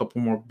 unlock a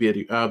couple more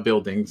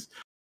buildings,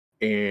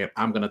 and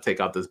I'm gonna take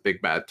out this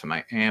big bad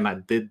tonight. And I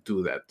did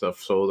do that.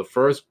 So the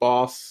first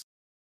boss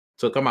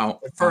took him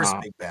out. The first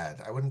big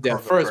bad. I wouldn't call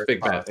it the first big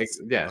bad. boss.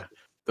 Yeah,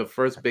 the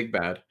first big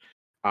bad.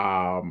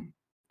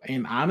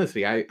 And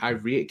honestly, I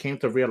came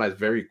to realize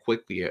very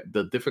quickly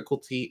the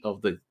difficulty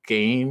of the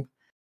game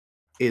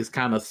is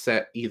kind of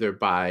set either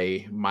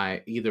by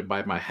my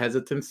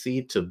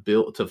hesitancy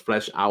to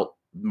flesh out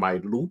my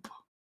loop,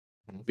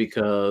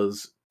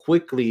 because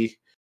quickly,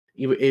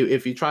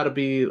 if you try to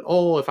be,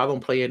 if I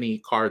don't play any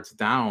cards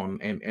down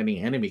and any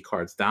enemy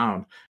cards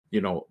down,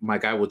 my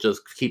guy will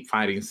just keep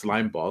fighting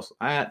slime balls.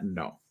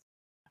 No,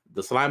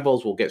 the slime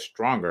balls will get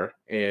stronger,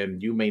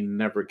 and you may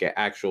never get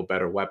actual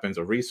better weapons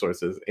or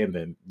resources, and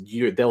then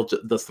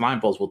the slime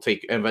balls will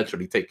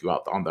eventually take you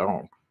out on their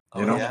own.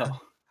 You know? Yeah.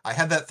 I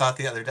had that thought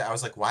the other day. I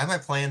was like, why am I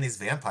playing these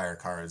vampire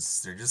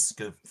cards? They're just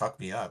gonna fuck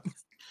me up.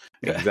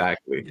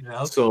 Exactly.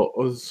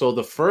 So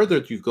the further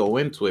you go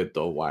into it,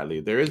 though, Wiley,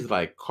 there is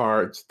like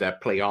cards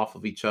that play off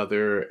of each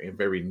other and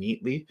very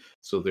neatly.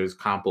 So there's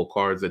combo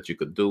cards that you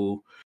could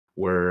do,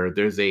 where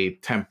there's a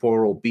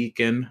temporal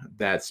beacon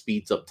that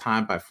speeds up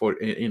time by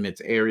 40 in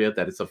its area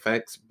that it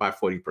affects by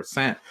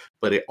 40%,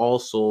 but it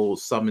also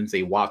summons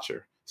a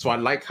watcher. So I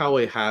like how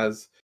it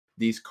has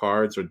these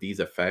cards or these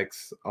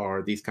effects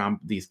or these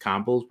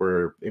combos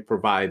where it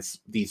provides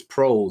these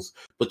pros,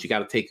 but you got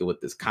to take it with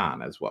this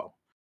con as well.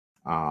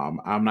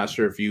 I'm not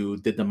sure if you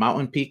did the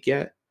mountain peak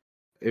yet.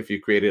 If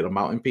you created a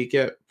mountain peak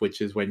yet, which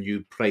is when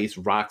you place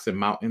rocks and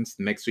mountains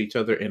next to each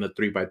other in a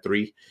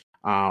 3x3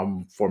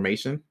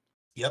 formation.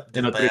 Yep.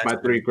 In a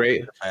 3x3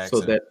 grade.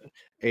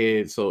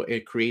 So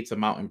it creates a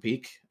mountain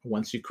peak.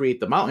 Once you create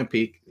the mountain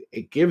peak,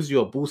 it gives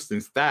you a boost in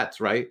stats,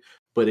 right?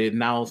 But it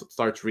now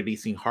starts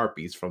releasing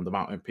harpies from the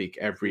mountain peak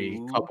every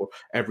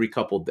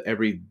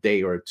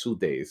day or 2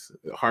 days.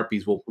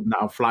 Harpies will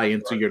now fly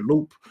into your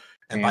loop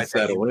and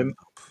settle in.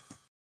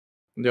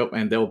 Yep,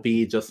 and they'll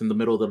be just in the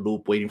middle of the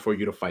loop waiting for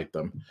you to fight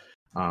them.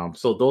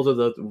 So those are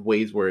the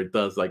ways where it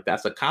does, like,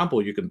 that's a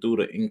combo you can do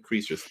to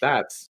increase your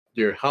stats,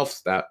 your health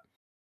stat,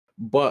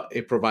 but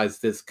it provides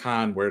this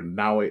con where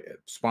now it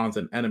spawns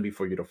an enemy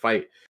for you to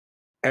fight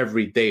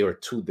every day or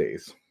 2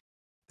 days.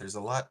 There's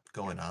a lot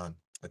going on.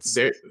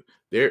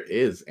 There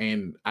is,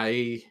 and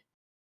I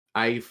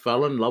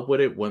fell in love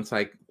with it once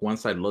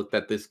I looked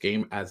at this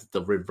game as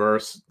the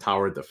reverse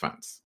tower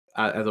defense,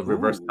 as a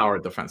reverse tower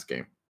defense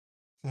game.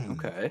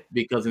 Okay.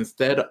 Because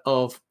instead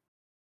of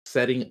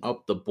setting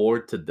up the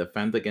board to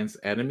defend against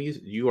enemies,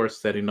 you are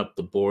setting up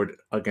the board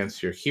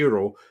against your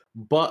hero,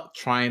 but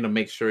trying to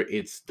make sure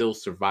it's still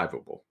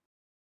survivable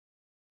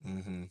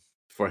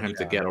for him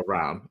to get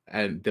around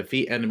and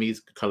defeat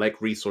enemies, collect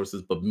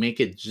resources, but make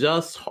it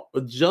just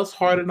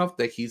hard enough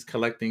that he's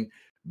collecting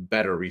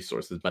better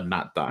resources, but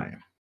not dying.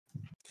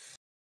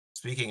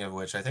 Speaking of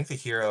which, I think the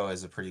hero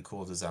is a pretty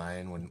cool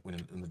design. When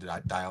in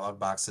the dialogue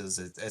boxes,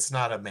 it's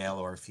not a male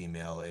or a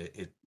female.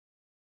 It's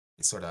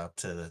sort of up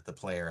to the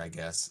player, I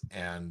guess.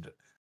 And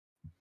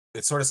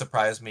it sort of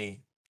surprised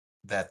me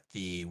that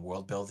the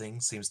world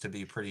building seems to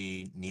be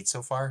pretty neat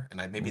so far.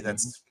 And maybe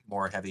that's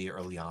more heavy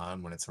early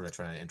on when it's sort of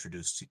trying to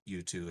introduce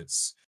you to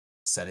its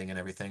setting and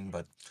everything.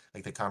 But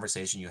like the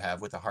conversation you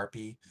have with the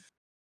harpy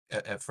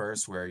at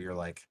first, where you're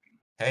like,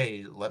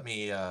 hey, let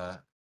me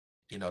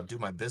do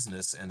my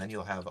business, and then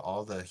you'll have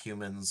all the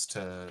humans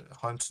to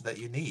hunt that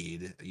you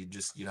need. You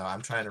just,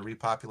 I'm trying to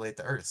repopulate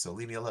the earth, so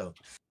leave me alone.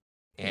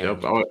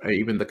 And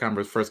even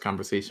the first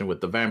conversation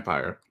with the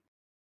vampire.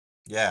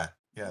 Yeah,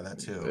 that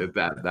too.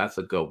 That's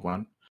a good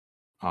one.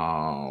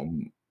 I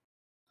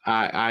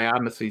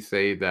honestly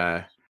say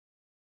that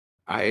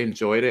I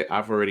enjoyed it.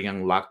 I've already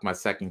unlocked my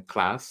second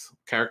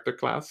character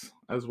class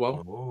as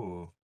well.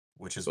 Ooh,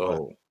 which is a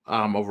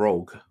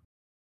rogue.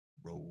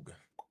 Rogue.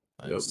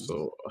 Yep,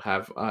 so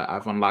I've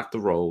unlocked the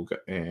rogue,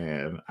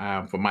 and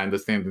from my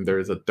understanding, there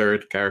is a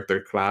third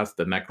character class,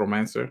 the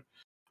necromancer.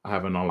 I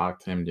haven't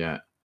unlocked him yet.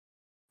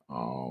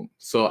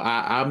 So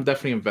I'm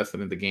definitely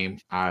invested in the game.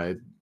 I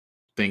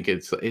think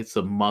it's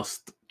a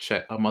must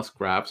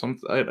grab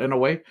in a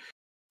way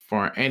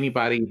for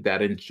anybody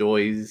that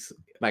enjoys.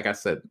 Like I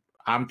said,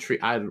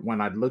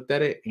 when I looked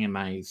at it and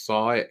I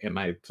saw it and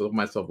I told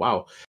myself,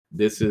 wow,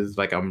 this is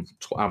like I'm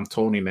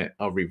toning it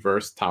a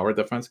reverse tower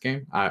defense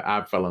game.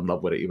 I fell in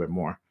love with it even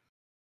more,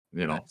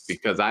 nice.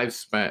 Because I've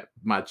spent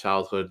my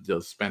childhood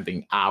just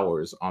spending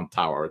hours on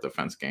tower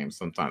defense games.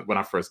 Sometimes when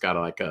I first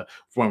got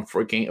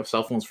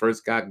cell phones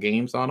first got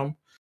games on them,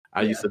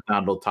 I used to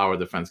download tower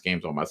defense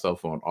games on my cell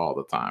phone all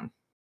the time.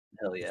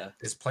 Hell yeah!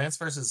 Is Plants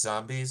vs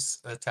Zombies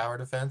a tower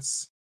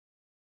defense?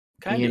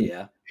 Kind of,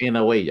 yeah. In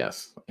a way,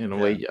 yes.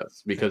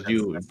 Because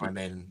that's my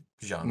main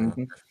genre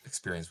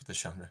experience with the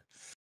genre.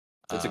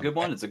 It's a good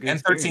one. It's a good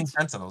and 13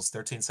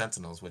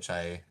 Sentinels, which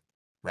I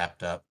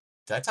wrapped up.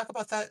 Did I talk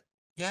about that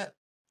yet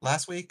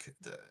last week?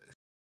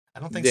 I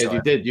don't think Yeah, so.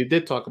 you did. You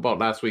did talk about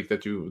last week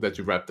that you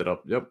wrapped it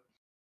up. Yep.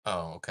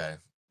 Oh, okay.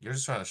 You're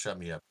just trying to shut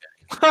me up.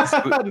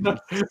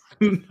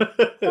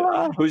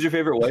 Who's your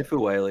favorite waifu,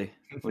 Wiley?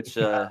 Which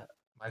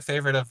My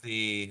favorite of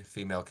the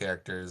female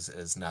characters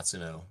is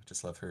Natsuno.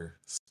 Just love her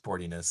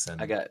sportiness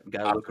and I got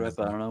to look her up.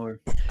 I don't know her.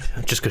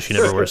 Just because she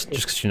never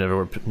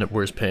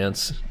wears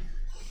pants.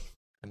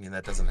 I mean,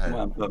 that doesn't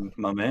have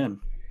My man.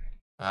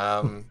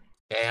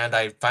 And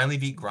I finally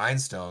beat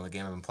Grindstone, the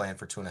game I've been playing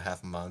for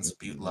 2.5 months.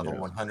 Beat level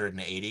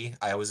 180.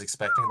 I was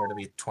expecting there to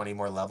be 20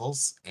 more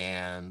levels,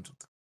 and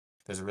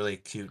there's a really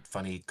cute,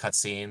 funny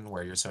cutscene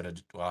where you're sort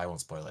of, well, I won't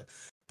spoil it,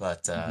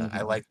 but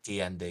I like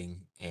the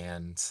ending,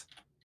 and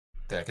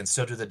I can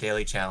still do the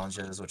daily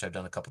challenges, which I've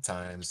done a couple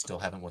times. Still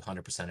haven't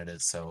 100%ed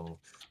it, so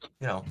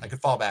I could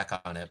fall back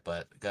on it,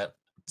 but got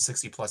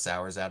 60 plus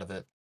hours out of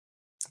it.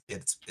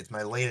 It's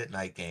my late at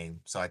night game,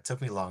 so it took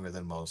me longer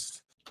than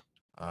most.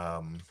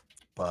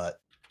 But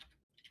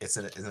it's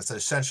an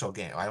essential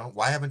game.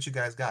 Why haven't you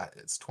guys got it?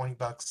 It's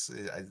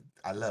 $20.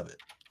 I love it.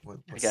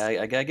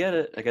 I gotta get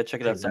it. I gotta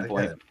check it out at some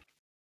point.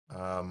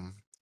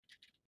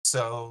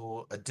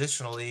 So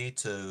additionally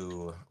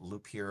to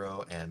Loop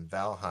Hero and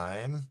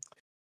Valheim,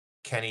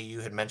 Kenny, you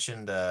had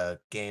mentioned a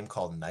game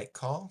called Night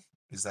Call.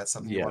 Is that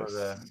something you wanted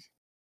to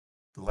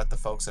let the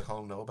folks at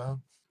home know about?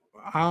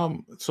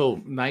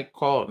 So Night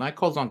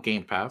Call's on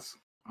Game Pass.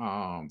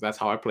 That's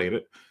how I played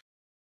it.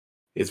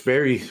 It's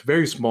very,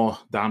 very small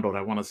download.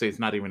 I want to say it's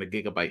not even a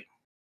gigabyte,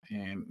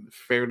 and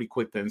fairly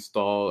quick to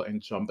install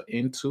and jump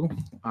into.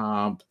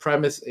 The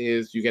premise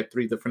is you get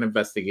 3 different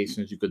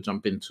investigations you could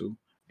jump into,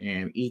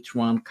 and each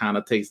one kind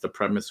of takes the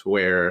premise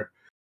where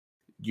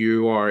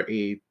you are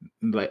a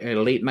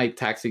late night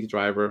taxi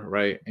driver,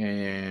 right?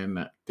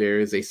 And there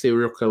is a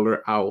serial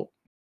killer out,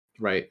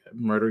 right,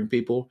 murdering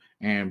people,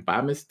 and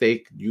by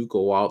mistake you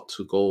go out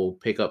to go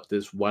pick up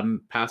this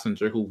one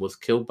passenger who was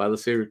killed by the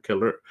serial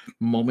killer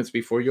moments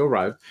before you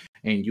arrive,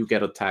 and you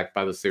get attacked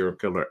by the serial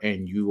killer,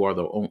 and you are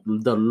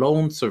the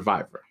lone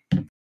survivor.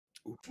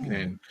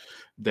 And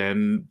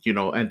then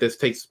and this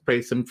takes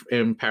place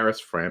in Paris,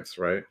 France,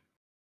 right?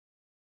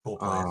 Cool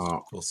place,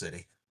 cool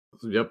city.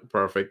 Yep,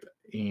 perfect.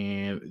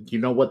 And you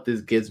know what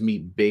this gives me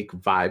big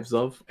vibes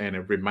of, and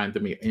it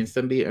reminded me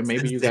instantly, and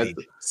maybe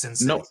Sin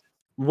City. No.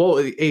 Well,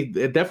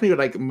 it definitely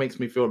like makes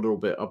me feel a little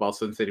bit about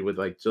Sin City with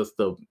like just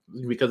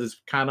because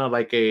it's kind of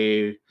like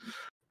a,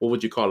 what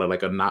would you call it,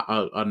 like a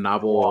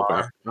novel?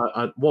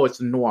 Well,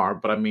 it's noir,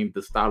 but I mean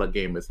the style of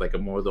game is like a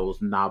more of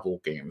those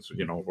novel games,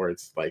 where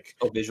it's like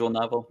visual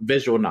novel,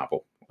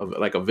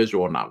 like a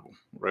visual novel,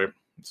 right?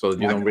 So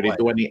you don't really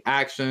do any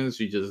actions;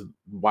 you just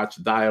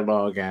watch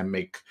dialogue and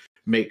make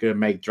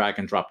drag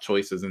and drop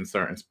choices in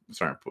certain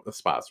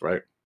spots,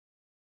 right?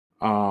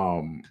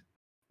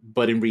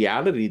 But in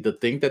reality, the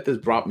thing that this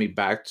brought me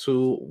back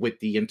to with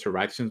the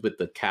interactions with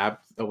the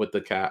with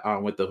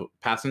the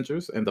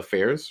passengers and the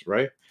fares,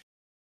 right?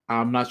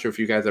 I'm not sure if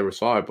you guys ever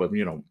saw it, but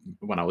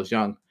when I was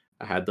young,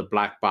 I had the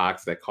black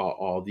box that caught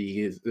all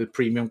the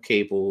premium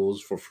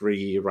cables for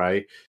free,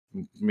 right?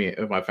 Me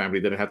and my family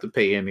didn't have to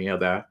pay any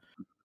of that.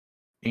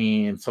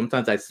 And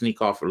sometimes I'd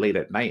sneak off late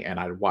at night and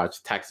I'd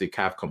watch Taxi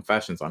Cab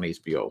Confessions on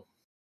HBO.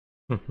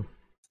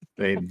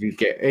 And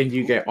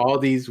you get all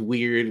these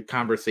weird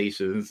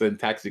conversations and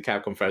Taxi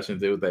Cab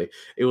Confessions. It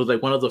was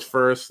like one of the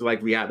first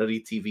like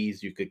reality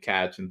TVs you could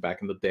catch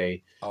back in the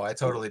day. Oh, I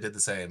totally did the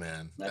same,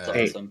 man. That's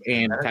awesome.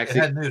 And it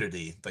had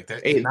nudity, like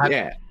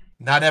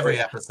not every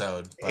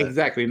episode. But...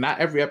 Exactly, not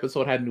every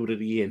episode had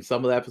nudity, and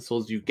some of the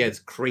episodes you get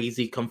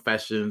crazy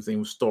confessions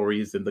and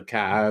stories in the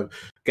cab,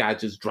 guy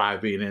just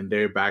driving and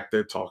they're back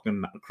there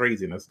talking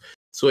craziness.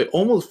 So it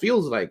almost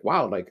feels like,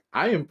 wow, like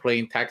I am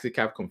playing Taxi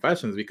Cab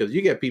Confessions, because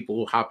you get people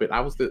who hop in. I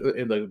was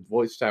in the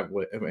voice chat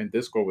in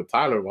Discord with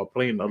Tyler while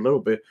playing a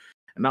little bit,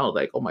 and I was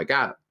like, oh my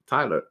God,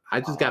 Tyler,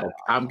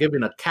 I'm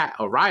giving a cat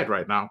a ride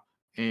right now,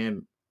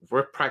 and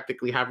we're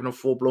practically having a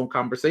full-blown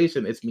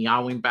conversation. It's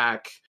meowing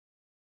back.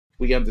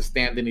 We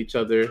understanding each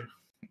other.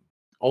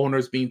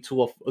 Owner's being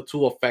too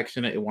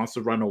affectionate. It wants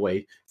to run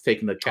away. It's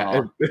taking the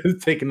cat,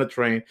 taking the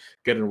train,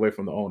 getting away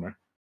from the owner.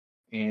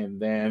 And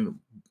then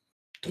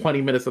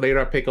 20 minutes later,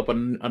 I pick up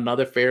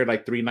another fare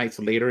like 3 nights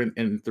later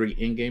in 3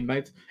 in-game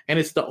nights. And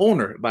it's the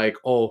owner. Like,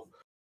 oh,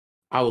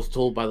 I was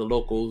told by the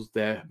locals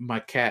that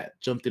my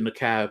cat jumped in the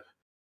cab.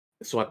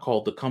 So I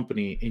called the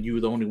company, and you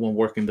were the only one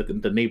working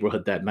the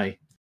neighborhood that night.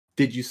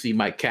 Did you see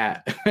my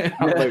cat? I'm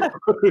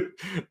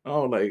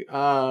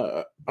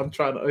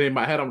trying to, in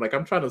my head, I'm like,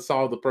 I'm trying to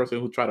solve the person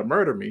who tried to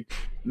murder me,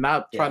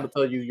 not trying to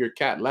tell you your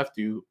cat left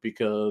you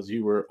because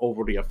you were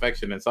overly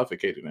affectionate and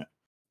suffocating it.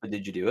 But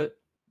did you do it?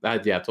 I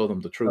told them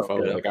the truth. I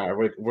was like, all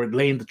right, we're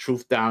laying the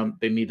truth down.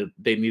 They need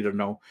to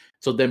know.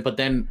 But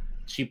then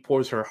she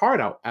pours her heart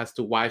out as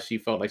to why she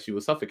felt like she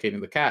was suffocating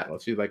the cat.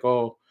 She's like,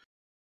 oh,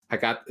 I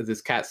got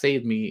this cat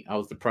saved me. I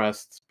was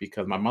depressed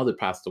because my mother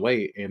passed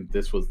away, and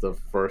this was the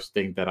first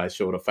thing that I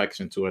showed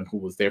affection to and who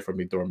was there for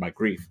me during my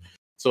grief.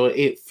 So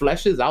it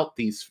fleshes out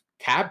these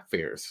cab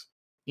fares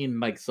in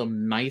like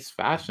some nice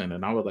fashion,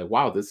 and I was like,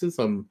 wow, this is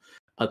some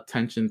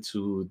attention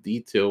to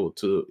detail,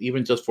 to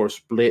even just for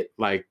split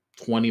like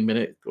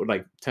 20-minute, or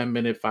like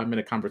 10-minute,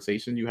 5-minute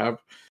conversation you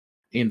have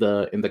in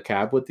the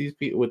cab with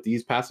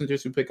these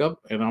passengers you pick up.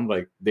 And I'm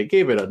like, they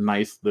gave it a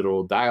nice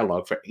little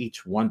dialogue for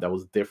each one that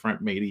was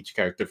different, made each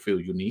character feel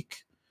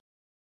unique.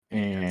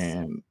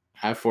 And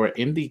for an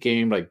indie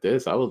game like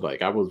this, I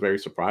was very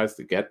surprised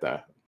to get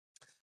that.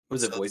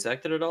 Was it voice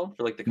acted at all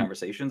for like the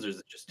conversations, or is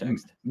it just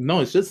text?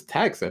 No, it's just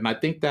text. And I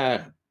think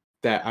that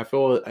I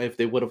feel if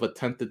they would have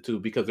attempted to,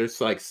 because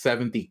there's like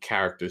 70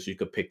 characters you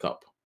could pick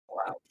up.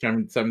 Wow.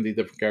 70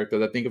 different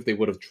characters. I think if they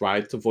would have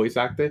tried to voice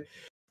act it,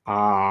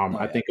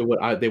 I think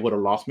they would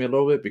have lost me a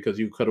little bit, because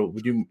you could have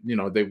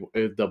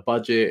the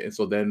budget, and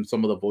so then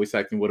some of the voice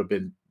acting would have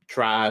been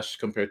trash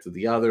compared to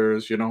the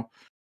others.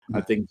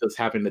 I think just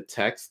having the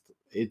text,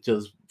 it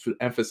just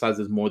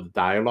emphasizes more the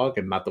dialogue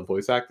and not the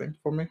voice acting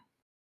for me.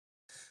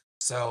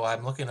 So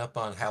I'm looking up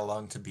on How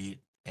Long to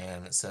Beat,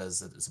 and it says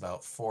that it's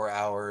about 4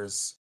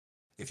 hours.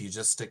 If you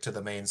just stick to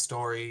the main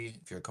story,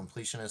 if you're a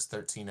completionist,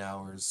 13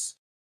 hours.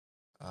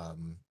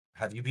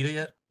 Have you beat it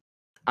yet?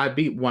 I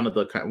beat one of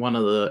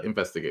the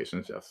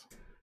investigations, yes.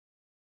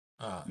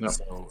 No.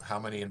 So how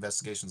many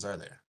investigations are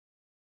there?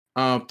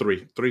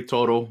 Three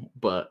total,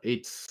 but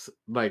it's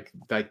like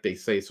they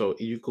say, so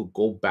you could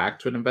go back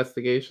to an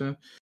investigation,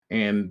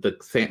 and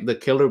the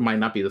killer might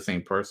not be the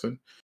same person.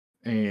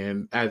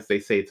 And as they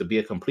say, to be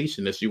a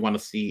completionist, you want to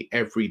see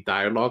every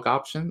dialogue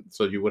option.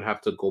 So you would have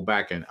to go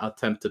back and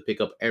attempt to pick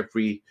up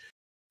every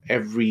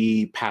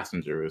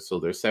passenger. So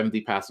there's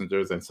 70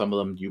 passengers, and some of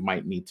them you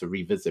might need to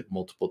revisit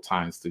multiple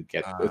times to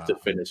get to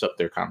finish up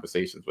their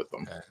conversations with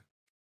them. Okay.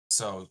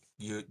 So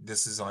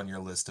this is on your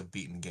list of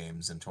beaten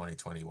games in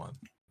 2021.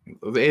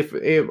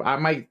 If I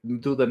might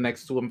do the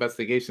next 2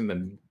 investigations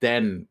and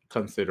then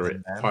consider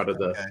it part of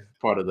the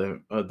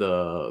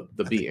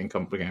beaten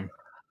game.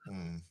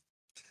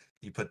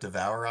 You put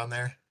Devour on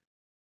there?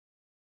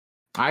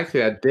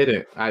 Actually, I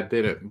didn't.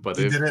 But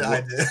you didn't,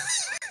 I did.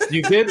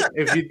 You did.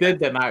 If you did,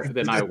 then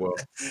I will.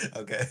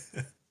 Okay.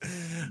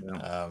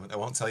 Yeah. I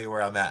won't tell you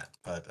where I'm at,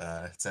 but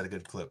it's at a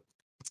good clip.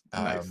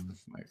 Nice.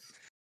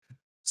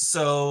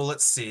 So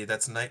let's see.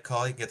 That's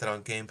Nightcall. You can get that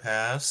on Game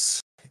Pass.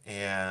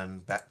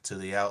 And back to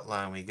the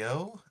outline we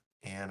go.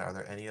 And are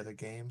there any other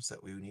games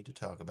that we need to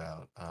talk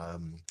about?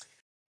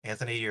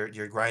 Anthony,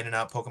 you're grinding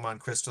out Pokemon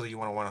Crystal. You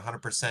want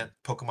 100%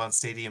 Pokemon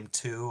Stadium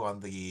 2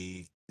 on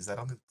the... Is that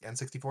on the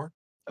N64?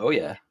 Oh,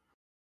 yeah.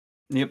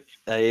 Yep.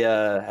 I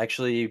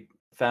actually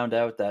found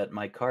out that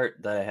my cart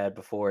that I had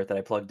before that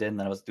I plugged in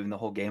that I was doing the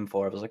whole game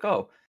for, I was like,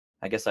 oh,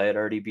 I guess I had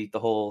already beat the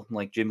whole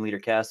like Gym Leader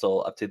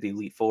Castle up to the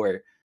Elite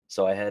Four.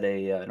 So I had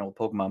an old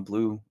Pokemon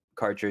Blue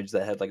cartridge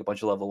that had like a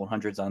bunch of level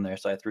 100s on there.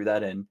 So I threw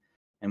that in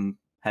and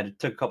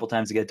took a couple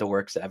times to get it to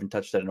work, so I haven't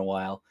touched it in a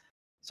while.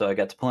 So I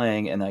got to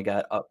playing, and I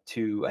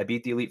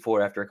beat the Elite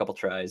Four after a couple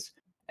tries,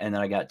 and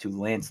then I got to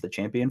Lance the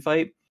champion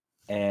fight,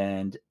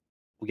 and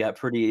it got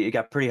pretty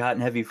hot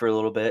and heavy for a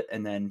little bit,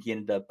 and then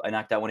I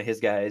knocked out one of his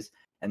guys,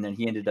 and then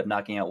he ended up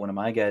knocking out one of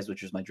my guys,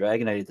 which was my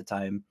Dragonite at the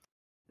time.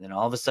 And then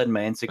all of a sudden,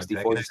 my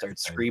N64 just started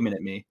screaming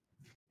at me.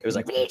 It was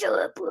like,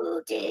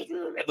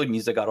 the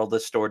music got all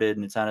distorted,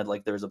 and it sounded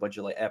like there was a bunch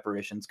of like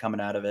apparitions coming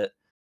out of it.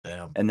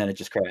 Damn. And then it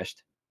just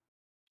crashed.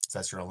 So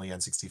that's your only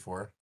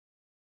N64?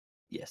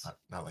 Yes.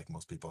 Not like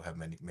most people have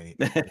many.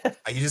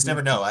 You just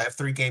never know. I have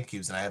 3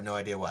 GameCubes, and I have no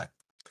idea why.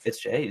 It's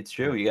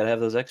true. You gotta have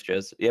those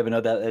extras. Yeah, but no,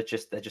 that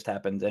just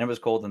happened, and it was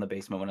cold in the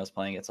basement when I was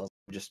playing it. So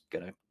I'm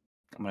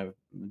gonna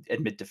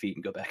admit defeat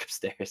and go back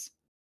upstairs.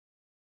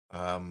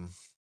 I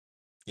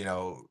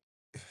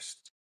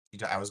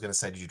was gonna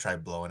say, did you try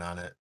blowing on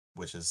it?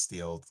 Which is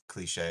the old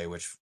cliche,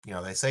 which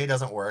they say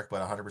doesn't work,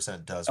 but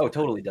 100% does. Oh,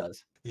 totally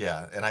does.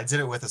 Yeah, and I did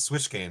it with a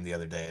Switch game the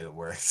other day, and it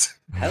worked.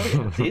 Hell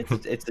yeah! See,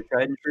 it's the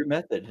tried and true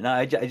method. No,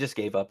 I just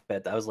gave up.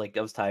 I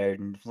was tired,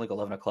 and it was like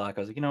 11 o'clock.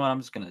 I was like, you know what? I'm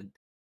just gonna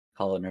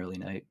call it an early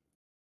night.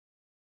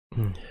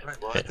 All right,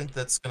 well, I think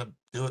that's gonna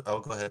do it. Oh,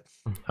 go ahead.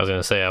 I was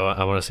gonna say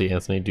I want to see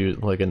Anthony do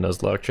like a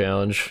Nuzlocke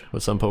challenge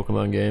with some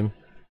Pokemon game.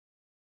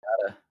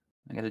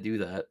 I gotta do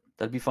that.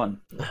 That'd be fun.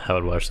 I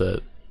would watch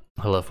that.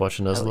 I love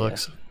watching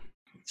Nuzlocks. Yeah.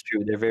 It's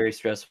true. They're very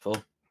stressful.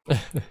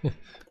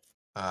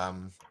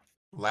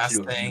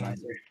 Last thing,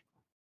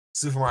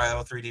 Super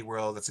Mario 3D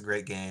World. That's a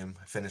great game.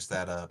 I finished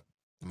that up.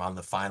 I'm on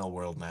the final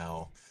world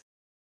now,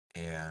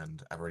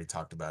 and I've already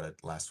talked about it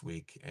last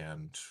week.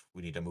 And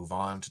we need to move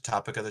on to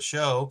topic of the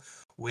show,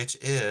 which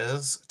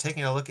is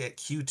taking a look at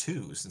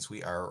Q2, since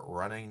we are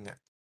running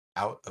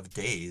out of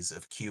days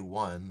of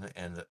Q1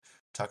 and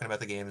talking about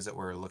the games that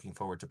we're looking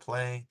forward to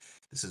playing.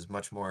 This is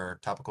much more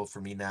topical for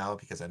me now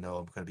because I know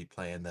I'm going to be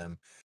playing them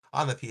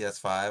on the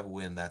PS5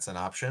 when that's an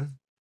option.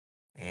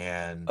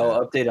 And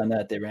update on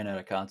that. They ran out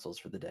of consoles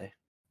for the day.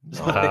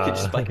 So I could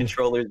just buy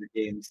controllers or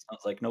games. I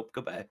was like, nope,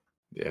 go back.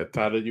 Yeah,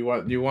 Tyler, you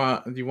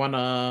want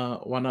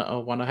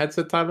a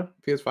headset, Tyler?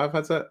 PS5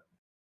 headset?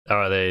 Oh,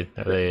 are they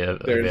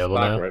available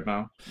now? Right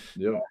now?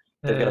 Yeah,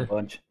 they've got a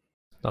bunch.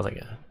 I'll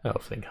get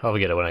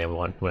it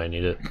when I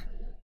need it.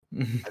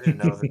 I didn't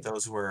know that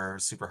those were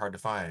super hard to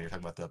find. You're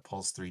talking about the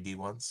Pulse 3D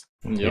ones?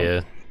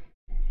 Yep.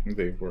 Yeah,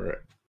 they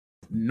were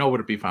nowhere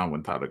to be found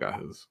when Tyler got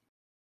his.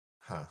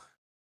 Huh.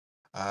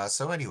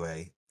 So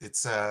anyway,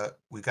 it's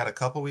we got a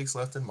couple weeks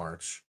left in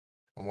March.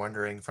 I'm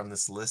wondering from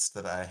this list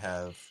that I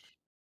have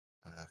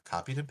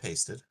copied and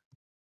pasted,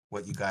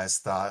 what you guys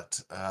thought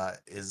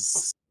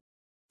is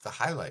the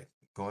highlight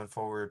going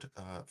forward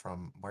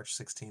from March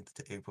 16th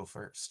to April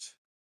 1st.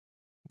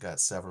 Got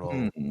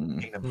several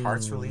Kingdom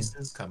Hearts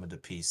releases coming to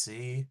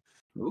PC.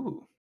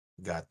 Ooh.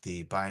 Got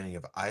the Binding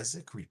of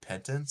Isaac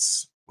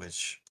Repentance,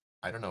 which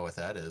I don't know what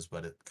that is,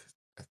 but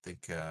I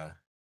think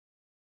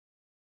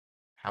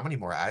how many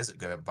more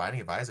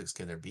Binding of Isaacs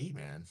can there be,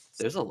 man?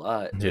 There's a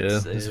lot. Yeah,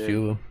 there's a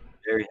few.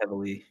 Very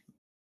heavily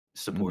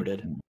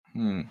supported.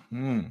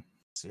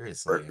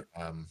 Seriously.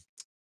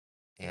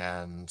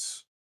 And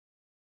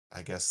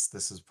I guess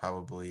this is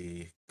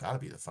probably got to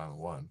be the final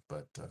one,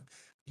 but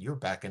you were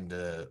back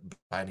into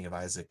Binding of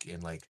Isaac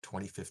in like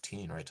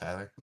 2015, right,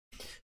 Tyler?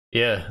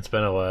 Yeah, it's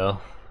been a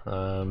while.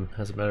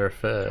 As a matter of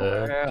fact,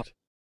 Wow.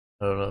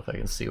 I don't know if I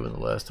can see when the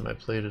last time I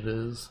played it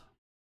is.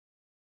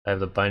 I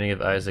have the Binding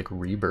of Isaac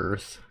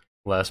Rebirth,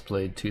 last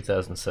played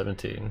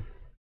 2017.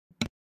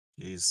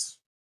 Jeez,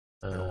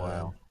 been a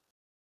while.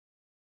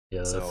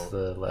 Yeah, that's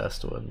the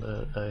last one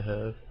that I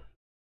have.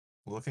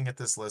 Looking at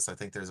this list, I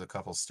think there's a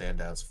couple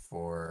standouts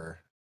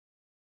for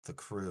the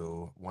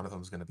crew. One of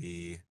them is going to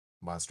be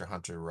Monster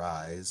Hunter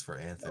Rise for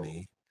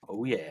Anthony.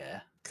 Oh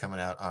yeah.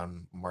 Coming out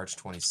on March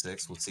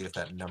 26th. We'll see if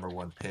that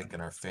 #1 pick in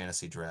our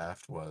fantasy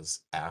draft was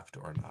apt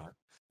or not.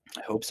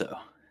 I hope so.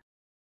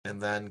 And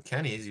then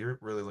Kenny, you're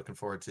really looking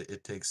forward to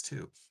It Takes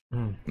Two.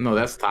 No,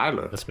 that's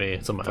Tyler. That's me.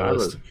 It's on my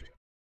list.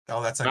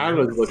 Oh, that's on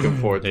Tyler's looking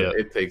forward to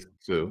It Takes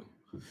Two.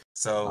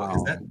 So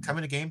is that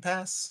coming to Game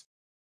Pass?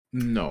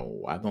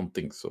 No, I don't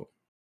think so.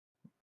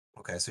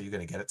 Okay, so you're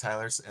gonna get it,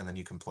 Tyler's, and then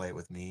you can play it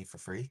with me for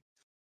free?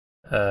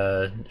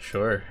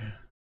 Sure.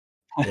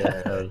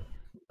 Yeah,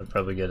 I'd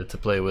probably get it to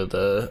play with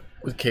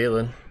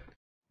Kaylin.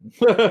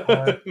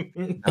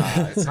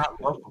 It's not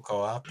local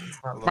co-op.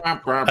 I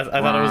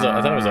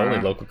thought it was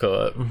only local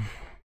co-op.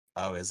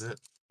 Oh, is it?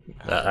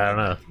 I don't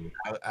know.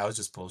 I was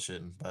just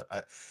bullshitting, but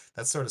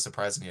that's sort of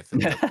surprising if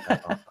it's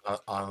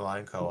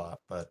online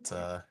co-op. But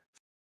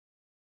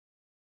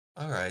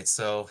all right,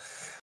 so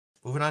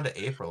moving on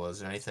to April, is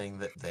there anything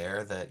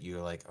that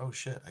you're like, oh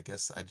shit, I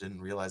guess I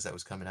didn't realize that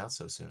was coming out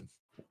so soon?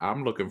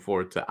 I'm looking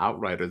forward to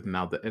Outriders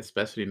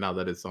especially now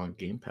that it's on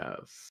Game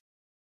Pass.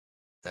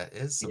 That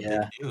is some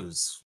big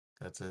news.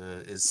 That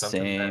is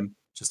something that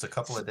just a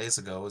couple of days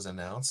ago was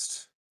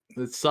announced.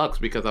 It sucks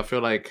because I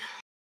feel like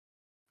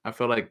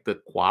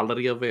the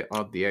quality of it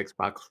on the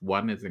Xbox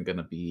One isn't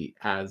gonna be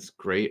as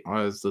great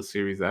as the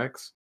Series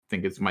X. I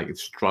think it might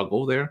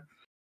struggle there.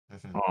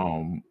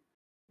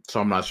 So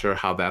I'm not sure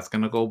how that's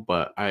gonna go,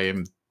 but I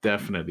am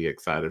definitely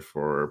excited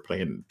for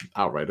playing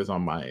Outriders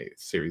on my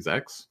Series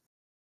X.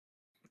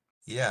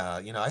 Yeah,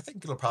 I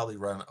think it'll probably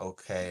run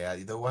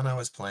okay. The one I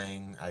was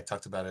playing, I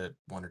talked about it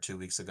 1 or 2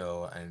 weeks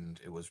ago, and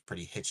it was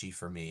pretty hitchy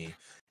for me.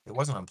 It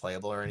wasn't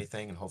unplayable or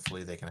anything, and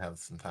hopefully they can have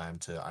some time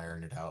to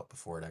iron it out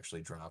before it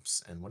actually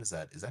drops. And what is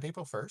that? Is that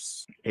April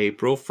 1st?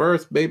 April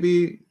 1st,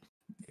 baby.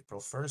 April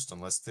 1st,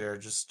 unless they're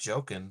just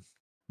joking.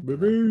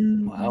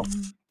 Baby. Wow.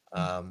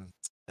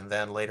 And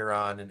then later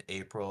on in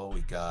April,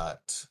 we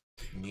got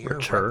Nier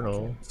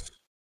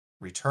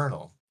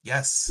Returnal.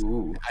 Yes.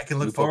 Ooh, I can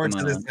look forward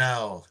to this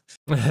now.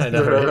 I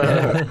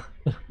know.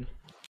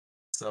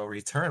 So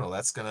Returnal,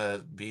 that's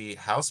gonna be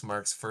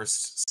Housemarque's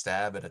first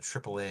stab at a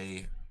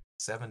AAA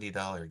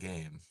 $70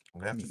 game. I'm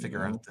gonna have to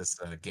figure out this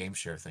game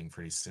share thing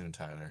pretty soon,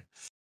 Tyler.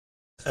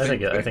 I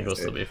think it'll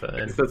still be fine.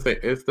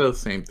 It's the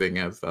same thing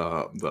as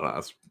the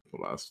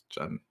last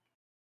gen.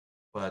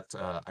 But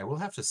I will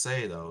have to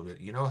say though that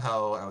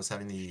how I was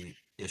having the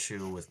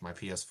issue with my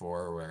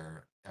PS4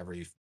 where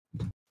every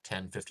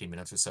 10-15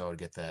 minutes or so I'd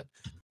get that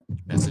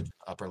message in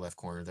the upper left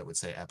corner that would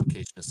say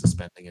application is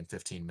suspending in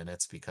 15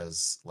 minutes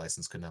because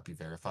license could not be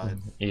verified.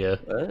 Yeah.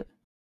 What?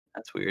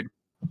 That's weird.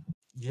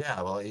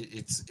 Yeah, well,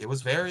 it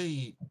was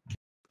very.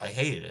 I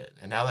hated it,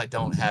 and now I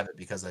don't have it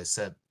because I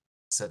set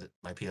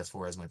my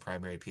PS4 as my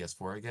primary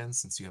PS4 again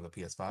since you have a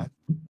PS5.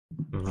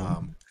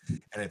 And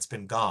it's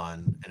been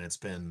gone, and it's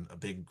been a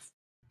big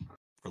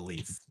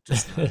relief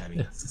just not having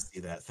to see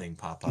that thing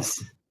pop up.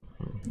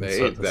 That's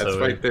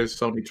right. There's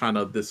Sony trying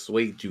to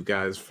dissuade you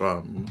guys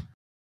from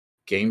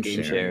game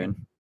sharing.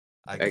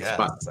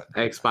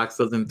 Xbox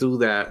doesn't do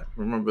that.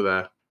 Remember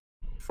that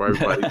for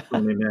everybody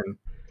tuning in.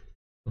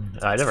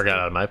 I never got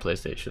out of my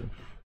PlayStation.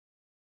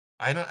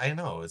 I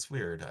know it's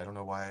weird. I don't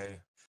know why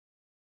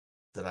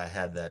that I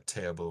had that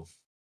terrible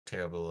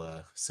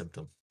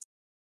symptom.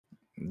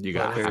 You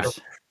got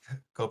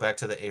go back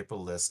to the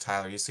April list.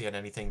 Tyler, you seeing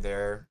anything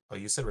there? Oh,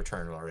 you said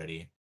Returnal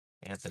already.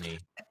 Anthony.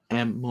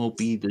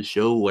 MLB The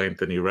Show,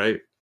 Anthony, right?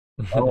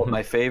 Oh,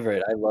 my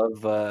favorite. I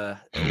love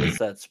what's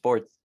that?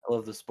 Sports. I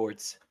love the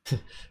sports.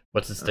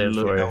 What's it stand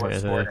for? You know what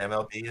sport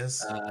MLB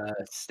is?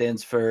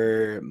 Stands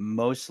for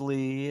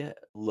mostly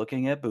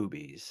looking at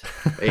boobies.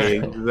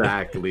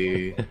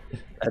 Exactly.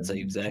 That's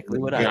exactly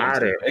what I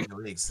got it.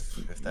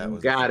 If that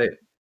was got it.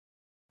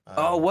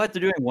 Oh, what?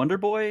 They're doing Wonder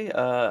Boy?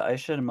 I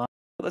should have.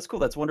 That's cool.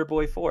 That's Wonder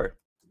Boy 4.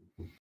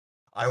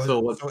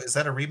 So is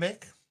that a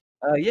remake?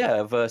 Yeah,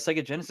 of a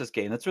Sega Genesis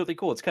game. That's really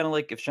cool. It's kind of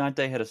like if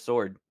Shantae had a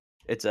sword.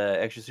 It's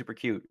actually super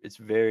cute. It's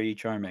very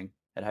charming.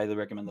 I'd highly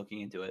recommend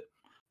looking into it.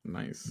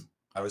 Nice.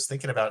 I was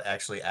thinking about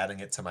actually adding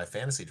it to my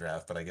fantasy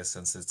draft, but I guess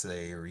since it's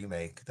a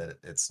remake, that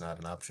it's not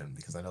an option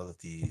because I know that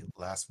the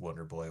last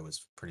Wonder Boy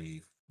was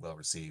pretty well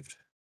received.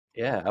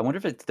 Yeah, I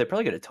wonder if they're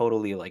probably gonna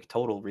totally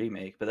total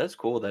remake, but that's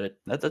cool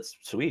that's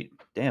sweet.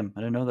 Damn,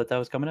 I didn't know that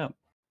was coming out.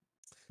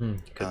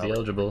 Could be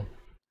eligible.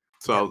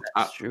 So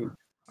that's true.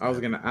 I was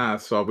gonna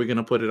ask. So are we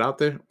gonna put it out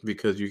there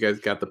because you guys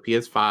got the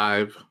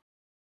PS5?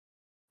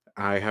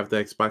 I have the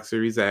Xbox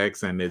Series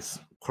X, and it's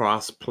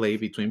cross play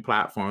between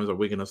platforms. Are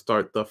we gonna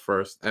start the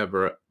first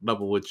ever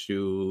Level With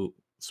You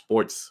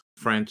sports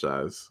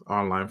franchise,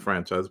 online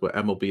franchise with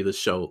MLB The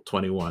Show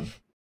 21?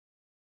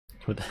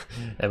 With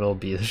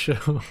MLB The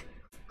Show.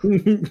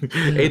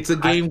 It's a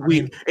game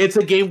it's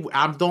a game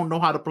I don't know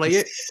how to play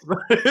it.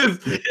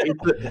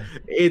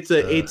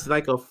 It's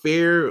like a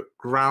fair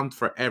ground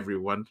for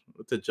everyone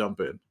to jump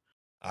in.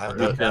 I've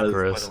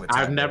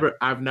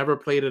never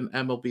played an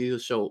MLB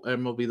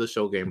The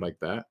Show game like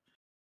that.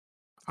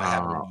 I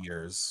haven't in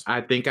years. I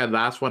think the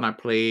last one I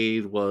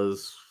played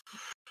was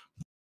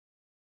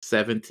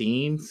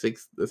 17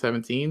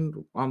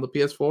 on the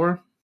PS4,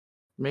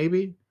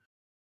 maybe.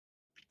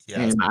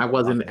 Yeah, and I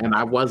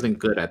wasn't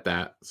good at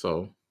that,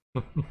 so.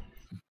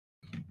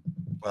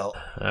 Well,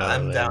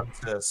 I'm down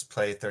to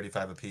play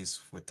 35 apiece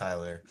with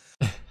Tyler,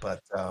 but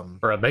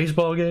for a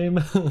baseball game.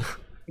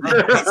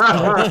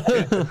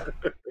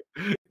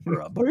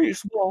 For a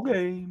baseball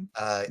game.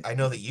 I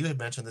know that you had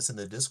mentioned this in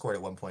the Discord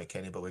at one point,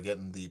 Kenny, but we're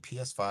getting the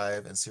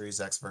PS5 and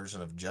Series X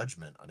version of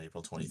Judgment on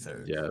April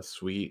 23rd.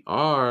 Yes, we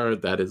are.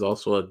 That is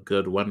also a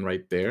good one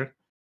right there.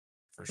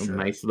 For sure. A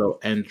nice little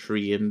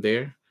entry in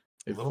there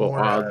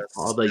for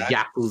all the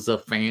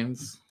Yakuza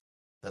fans.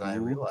 That I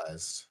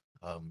realized.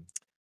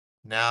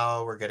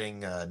 Now we're getting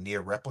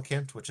Nier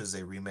Replicant, which is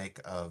a remake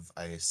of,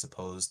 I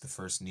suppose, the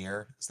first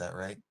Nier. Is that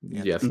right?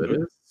 Yes, it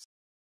is.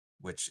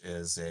 Which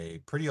is a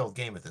pretty old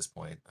game at this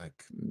point,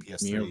 like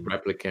PS3. Nier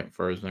Replicant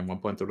version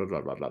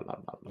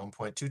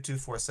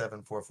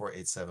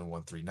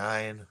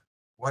 1.224744874139.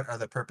 What are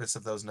the purpose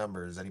of those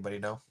numbers? Anybody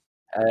know?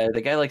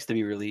 The guy likes to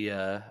be really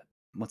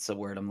what's the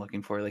word I'm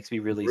looking for? He likes to be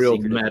really real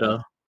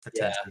meta.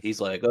 Yeah,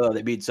 he's like, oh,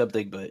 they mean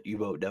something, but you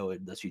won't know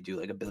it unless you do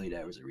like 1 billion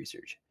hours of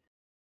research.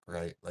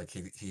 Right, like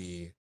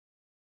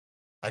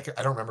I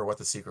don't remember what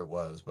the secret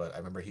was, but I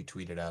remember he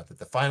tweeted out that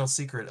the final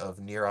secret of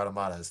Nier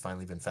Automata has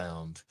finally been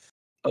found.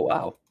 Oh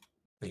wow!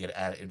 It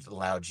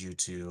allowed you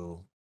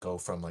to go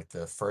from like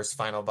the first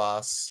final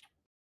boss,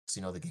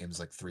 so the game's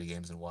like 3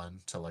 games in one,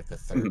 to like the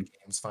third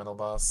game's final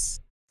boss.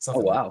 Oh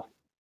wow!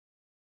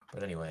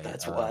 But anyway,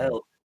 that's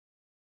wild.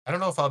 I don't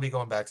know if I'll be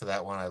going back to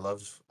that one. I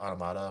loved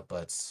Automata,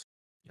 but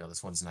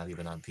this one's not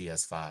even on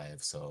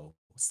PS5, so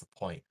what's the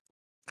point?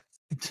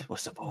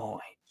 What's the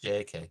point?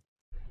 JK.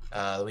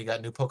 We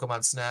got new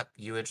Pokemon Snap.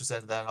 You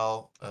interested in that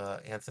all,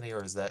 Anthony,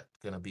 or is that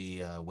gonna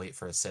be wait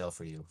for a sale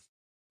for you?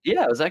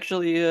 Yeah, I was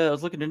actually I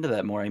was looking into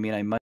that more. I mean,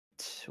 I might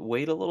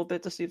wait a little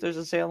bit to see if there's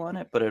a sale on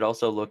it, but it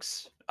also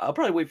looks. I'll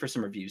probably wait for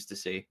some reviews to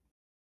see.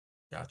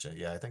 Gotcha.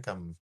 Yeah, I think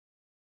I'm.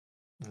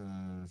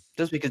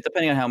 Just because,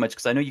 depending on how much,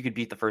 because I know you could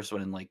beat the first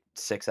one in like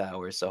 6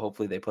 hours, so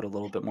hopefully they put a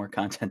little bit more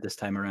content this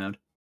time around.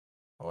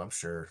 Oh, I'm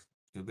sure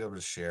you'll be able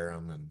to share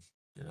them, and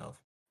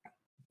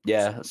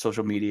Yeah,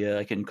 social media.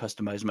 I can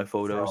customize my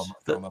photos.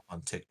 Throw them up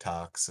on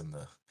TikToks and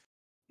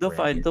they'll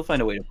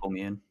find a way to pull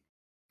me in.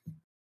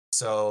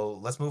 So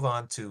let's move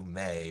on to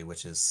May,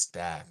 which is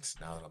stacked.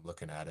 Now that I'm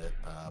looking at it,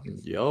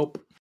 yup,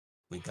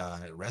 we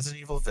got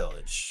Resident Evil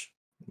Village.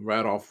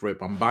 Right off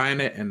rip, I'm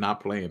buying it and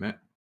not playing it.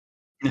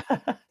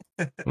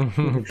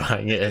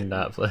 Buying it and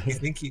not playing. You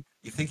think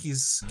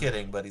he's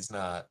kidding, but he's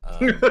not.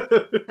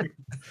 Good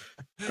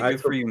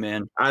for you,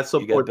 man. I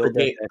support the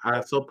game. I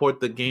support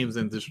the games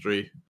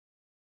industry.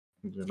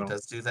 He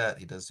does do that.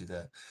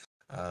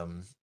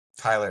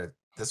 Tyler,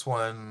 this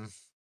one,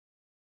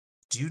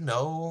 do you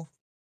know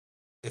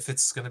if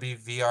it's going to be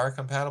VR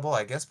compatible?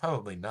 I guess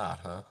probably not,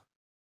 huh?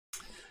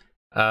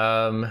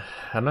 I'm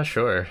not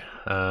sure.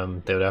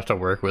 They would have to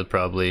work with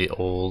probably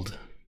old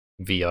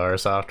VR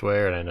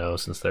software, and I know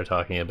since they're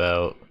talking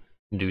about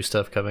new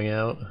stuff coming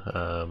out,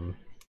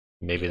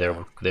 maybe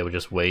they would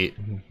just wait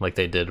like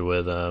they did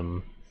with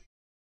the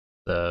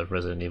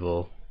Resident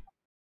Evil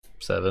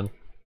 7.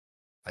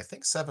 I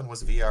think 7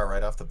 was VR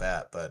right off the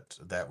bat, but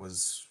that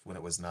was when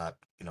it was not,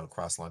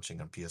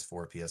 cross-launching on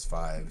PS4,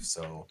 PS5.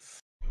 So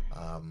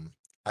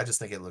I just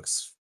think it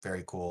looks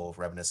very cool,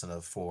 reminiscent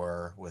of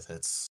 4 with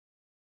its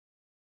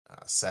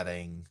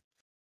setting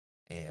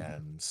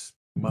and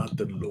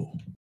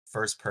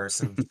first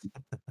person,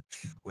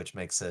 which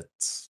makes it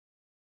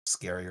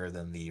scarier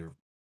than the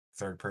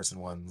third person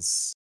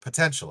ones,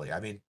 potentially. I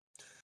mean,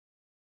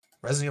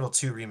 Resident Evil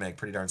 2 Remake,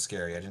 pretty darn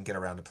scary. I didn't get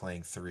around to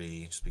playing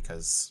 3 just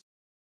because,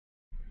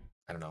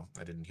 I don't know,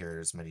 I didn't hear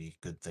as many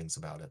good things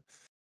about it.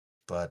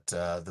 But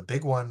the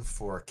big one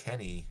for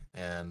Kenny,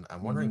 and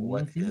I'm wondering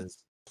what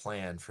his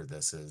plan for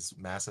this is,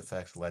 Mass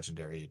Effect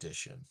Legendary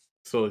Edition.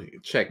 So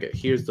check it.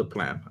 Here's the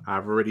plan.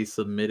 I've already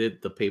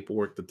submitted the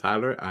paperwork to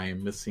Tyler. I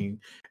am missing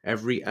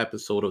every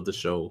episode of the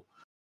show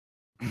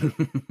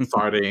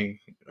starting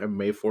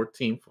May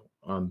 14th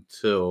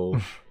until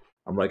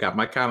I got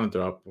my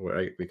calendar up,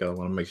 right? Because I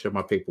want to make sure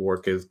my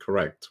paperwork is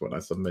correct when I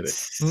submit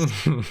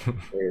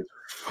it.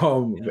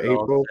 From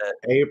April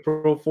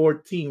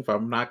 14th,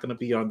 I'm not going to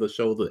be on the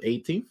show the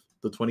 18th,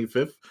 the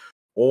 25th,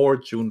 or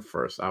June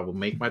 1st. I will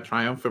make my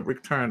triumphant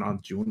return on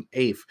June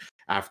 8th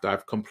after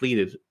I've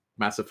completed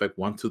Mass Effect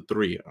 1, 2,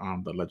 3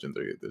 on the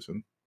Legendary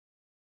Edition.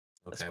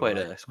 That's quite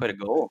a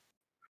goal.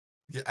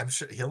 Yeah, I'm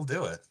sure he'll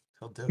do it.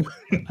 He'll do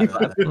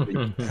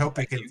it. I hope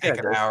he can take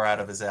an hour out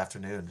of his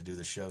afternoon to do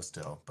the show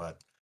still.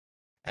 But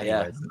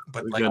anyways,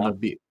 but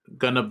we're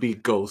gonna be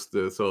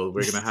ghosted. So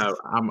we're gonna have.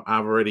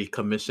 I've already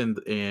commissioned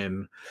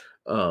an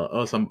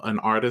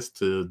artist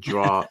to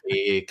draw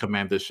a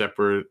Commander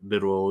Shepard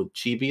little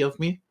chibi of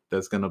me.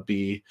 That's gonna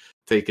be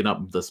taking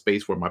up the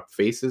space where my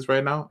face is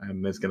right now,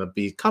 and it's gonna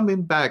be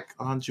coming back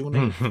on June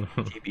 8th.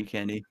 GB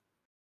Kenny.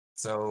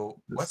 So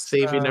what's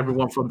saving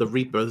everyone from the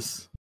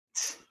Reapers?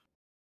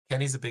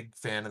 Kenny's a big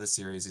fan of the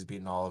series. He's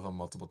beaten all of them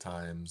multiple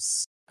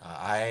times.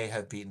 I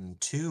have beaten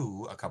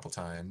 2 a couple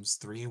times,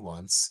 3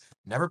 once.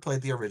 Never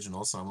played the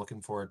original, so I'm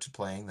looking forward to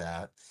playing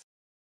that.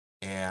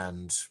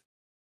 And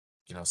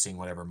seeing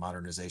whatever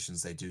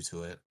modernizations they do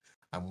to it.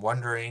 I'm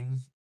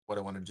wondering what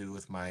I want to do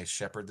with my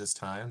Shepard this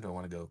time. Do I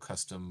want to go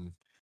custom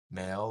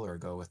mail or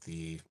go with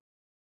the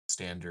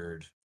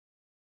standard,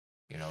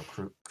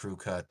 crew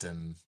cut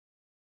and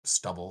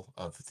stubble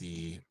of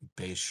the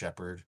base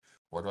Shepard,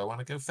 or do I want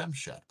to go Fem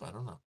Shep? I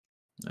don't know.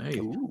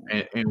 Hey,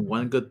 and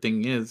one good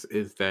thing is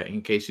that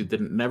in case you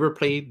never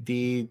played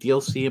the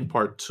DLC in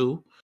part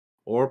 2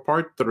 or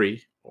part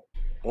 3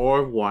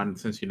 or 1,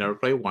 since you never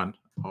played 1,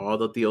 all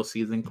the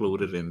DLC is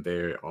included in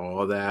there,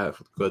 all that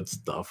good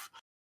stuff.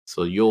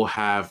 So you'll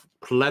have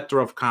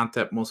plethora of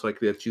content, most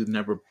likely that you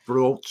never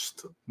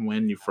broached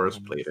when you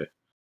first played it.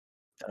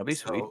 That'll be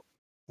sweet.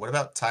 What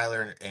about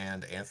Tyler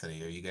and Anthony?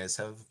 Do you guys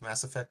have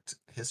Mass Effect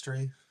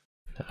history?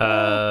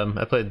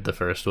 I played the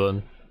first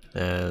one,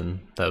 and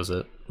that was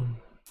it.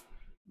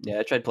 Yeah,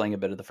 I tried playing a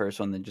bit of the first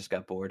one, then just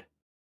got bored.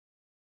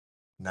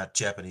 Not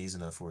Japanese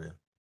enough for you.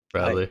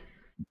 Probably.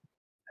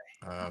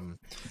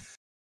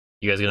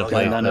 You guys gonna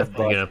play? You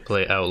gonna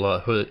play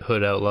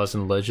Hood Outlaws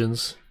and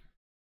Legends?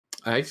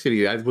 I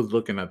was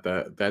looking at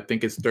that. I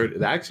think it's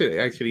 30. Actually,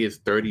 it's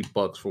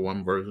 $30 for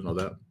one version of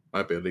that,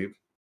 I believe.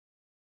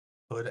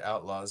 Hood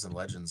Outlaws and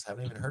Legends.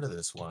 Haven't even heard of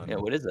this one. Yeah,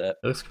 what is that?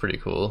 It looks pretty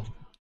cool.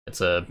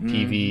 It's a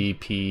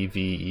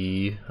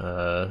PvPvE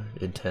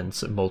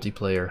intense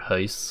multiplayer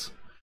heists.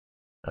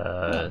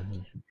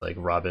 Like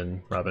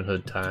Robin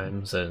Hood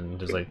times, and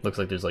there's looks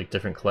like there's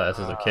different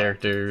classes of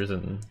characters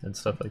and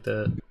stuff like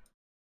that.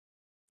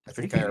 I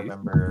think I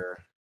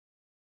remember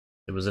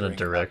it was in a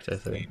direct, I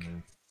think.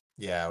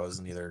 Yeah, it was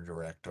in either a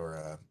direct or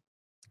a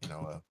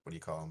what do you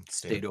call them?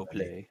 State of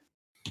play.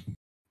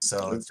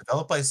 So it's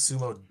developed by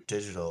Sumo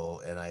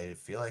Digital, and I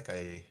feel like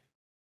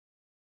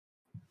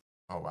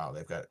oh wow,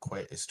 they've got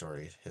quite a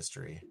storied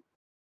history.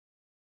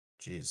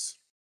 Jeez.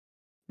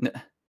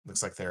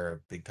 Looks like they're a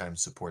big time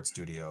support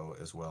studio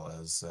as well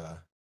as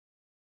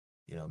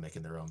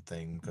making their own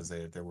thing, because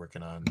they're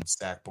working on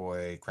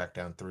Sackboy,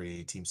 Crackdown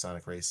 3, Team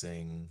Sonic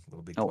Racing,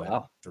 Little Big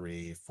Planet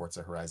 3,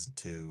 Forza Horizon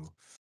 2.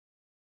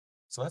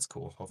 So that's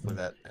cool. Hopefully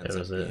that ends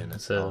up being a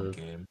solid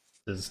game.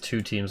 There's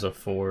 2 teams of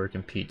 4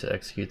 compete to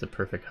execute the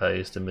perfect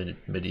heist in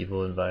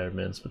medieval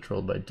environments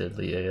patrolled by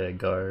deadly AI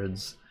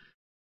guards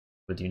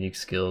with unique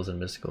skills and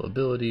mystical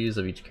abilities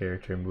of each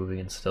character, moving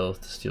in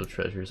stealth to steal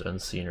treasures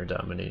unseen or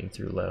dominating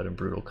through loud and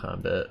brutal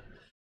combat.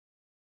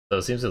 So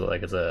it seems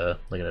like it's an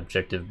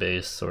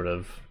objective-based sort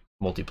of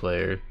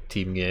multiplayer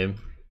team game.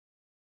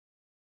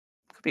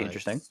 Could be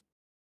interesting.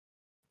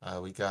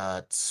 We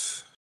got.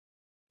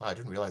 I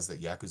didn't realize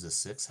that Yakuza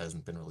 6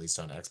 hasn't been released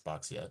on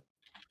Xbox yet.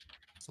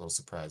 It's a little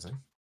surprising.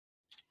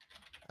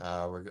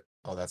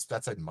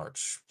 That's in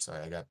March.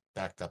 Sorry, I got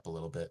backed up a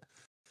little bit.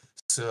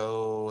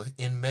 So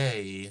in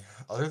May,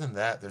 other than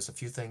that, there's a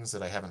few things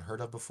that I haven't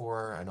heard of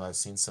before. I know I've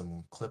seen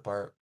some clip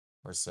art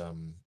or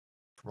some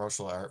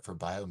promotional art for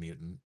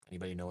Biomutant.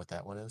 Anybody know what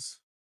that one is?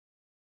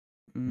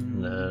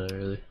 No, not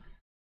really.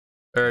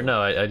 Or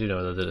no, I do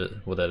know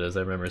what that is.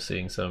 I remember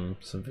seeing some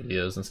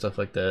videos and stuff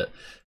like that.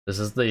 This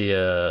is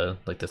the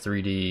the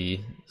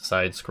 3D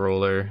side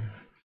scroller,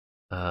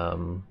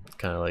 kind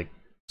of like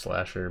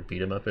slasher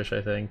beat 'em up-ish,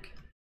 I think.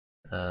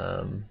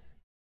 It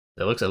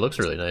looks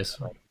really nice.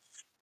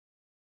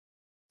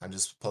 I'm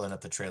just pulling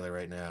up the trailer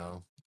right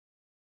now.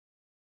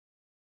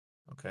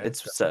 Okay,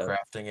 it's got some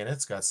crafting in it.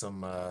 It's got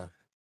some.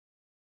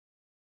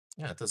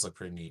 Yeah, it does look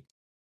pretty neat.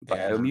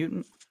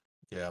 Biomutant.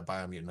 Yeah,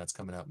 Biomutant. That's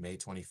coming out May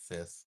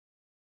 25th.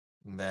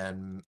 And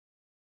then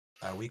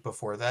a week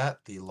before that,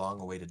 the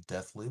long-awaited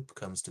Deathloop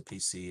comes to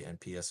PC and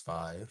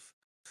PS5.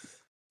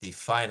 The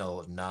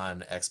final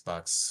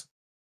non-Xbox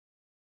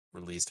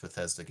released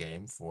Bethesda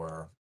game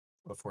for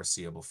a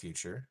foreseeable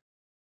future.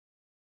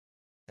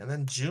 And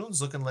then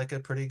June's looking like a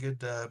pretty good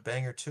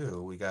banger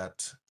too. We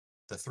got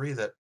the 3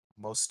 that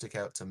most stick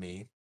out to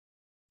me.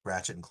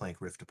 Ratchet and Clank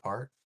Rift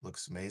Apart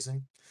looks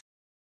amazing.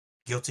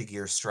 Guilty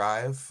Gear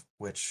Strive,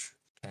 which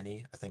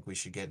Kenny, I think we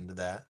should get into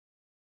that.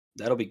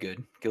 That'll be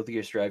good. Guilty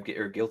Gear Strive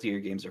or Guilty Gear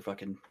games are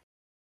fucking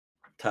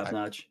top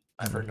notch.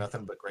 I've heard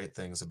nothing but great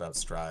things about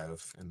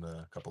Strive in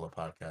the couple of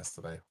podcasts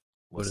that I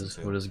listened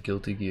to. What is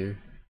Guilty Gear?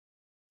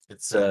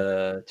 It's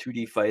a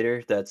 2D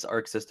fighter that's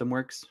Arc System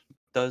Works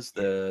does.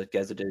 The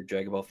guys that did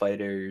Dragon Ball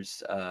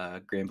Fighters,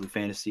 Grand Blue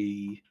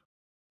Fantasy.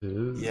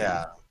 Ooh.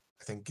 Yeah,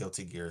 I think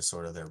Guilty Gear is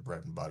sort of their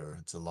bread and butter.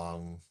 It's a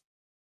long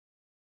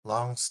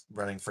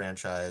running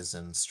franchise,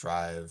 and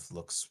Strive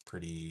looks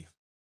pretty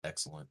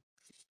excellent.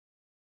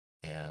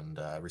 And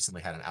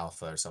recently had an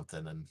alpha or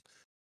something, and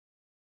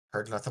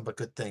heard nothing but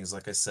good things.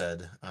 Like I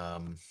said,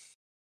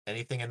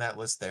 anything in that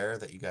list there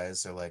that you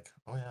guys are like,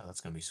 oh yeah,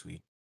 that's gonna be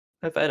sweet?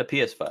 If I had a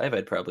PS5,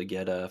 I'd probably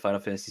get a Final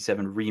Fantasy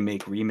VII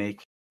remake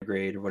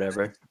grade or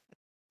whatever.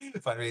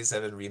 Final Fantasy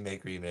VII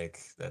remake.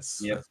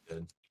 That's Yep.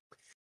 good.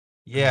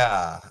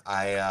 Yeah,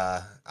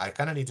 I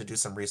kind of need to do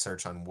some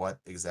research on what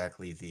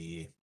exactly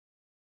the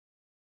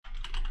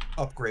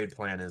upgrade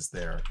plan is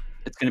there.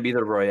 It's going to be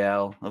the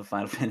Royale of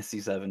Final Fantasy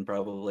VII,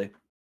 probably.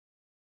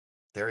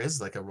 There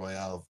is like a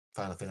Royale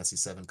Final Fantasy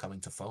VII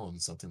coming to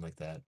phones, something like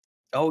that.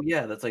 Oh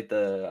yeah, that's like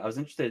I was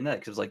interested in that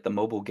because it was like the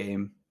mobile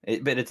game.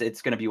 But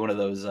it's going to be one of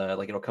those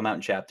like it'll come out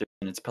in chapters,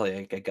 and it's probably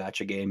like a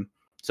gacha game.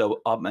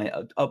 So up my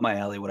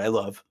alley, what I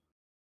love.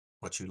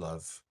 What you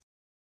love.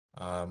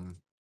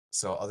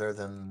 So other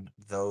than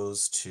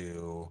those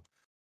two,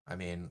 I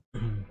mean,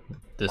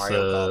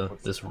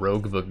 this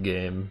Rogue Book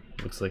game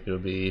looks like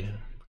could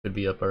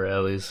be up our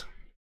alleys.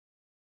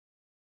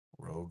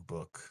 Rogue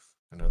Book.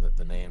 I know that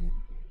the name.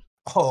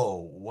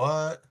 Oh,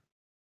 what?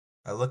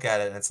 I look at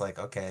it and it's like,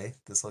 okay,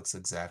 this looks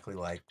exactly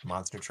like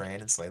Monster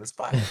Train and Slay the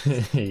Spire.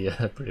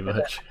 Yeah, pretty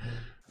much.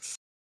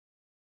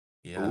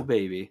 Yeah. Oh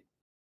baby,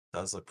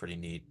 Does look pretty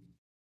neat.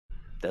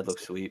 that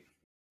looks sweet.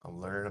 I'm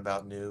learning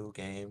about new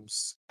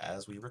games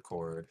as we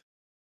record.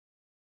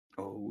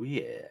 Oh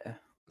yeah.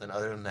 Then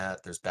other than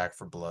that, there's Back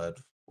 4 Blood,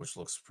 which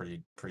looks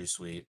pretty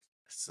sweet.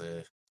 It's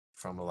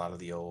from a lot of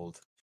the old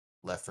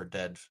Left 4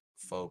 Dead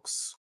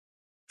folks.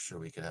 Sure,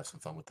 we could have some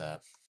fun with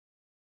that.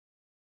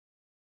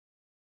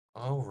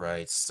 All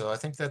right, so I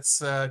think that's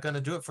gonna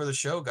do it for the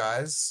show,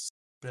 guys.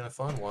 Been a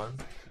fun one.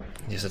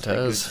 Yes, it Good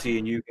has.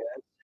 seeing you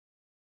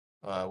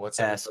guys. What's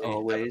As everybody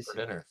having always. for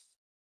dinner?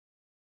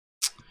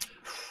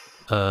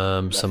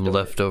 Some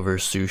leftover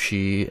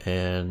sushi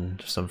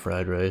and some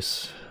fried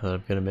rice that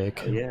I'm gonna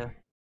make. Oh, yeah.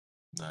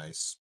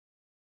 Nice.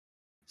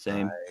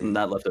 Same.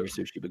 Not leftover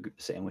sushi, but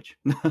sandwich.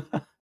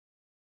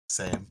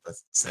 Same, but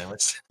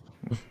sandwich.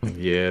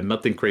 Yeah,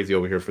 nothing crazy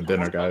over here for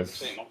dinner,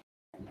 guys.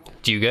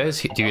 Do you guys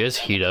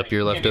heat up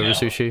your leftover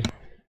sushi?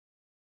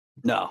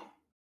 No.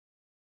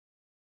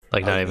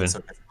 Like not even. So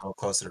it's a little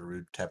closer to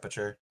room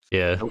temperature.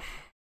 Yeah. Nope.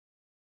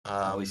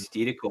 Always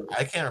eat it cold.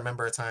 I can't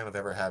remember a time of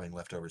ever having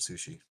leftover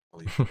sushi. I'll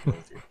be real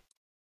with you.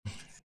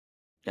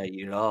 I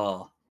eat it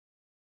all.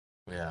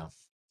 Yeah.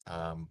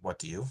 What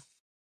do you?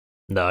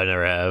 No, I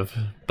never have.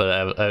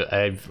 But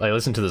I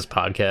listened to this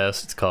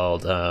podcast. It's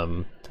called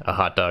A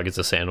Hot Dog is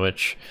a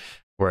Sandwich,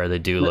 where they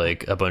do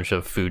like a bunch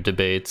of food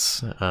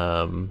debates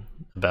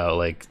about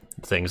like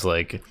things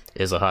like,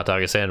 is a hot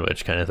dog a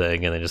sandwich kind of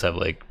thing, and they just have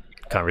like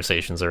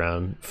conversations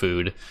around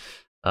food.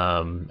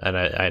 And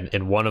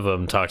and one of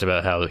them talked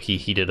about how he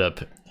heated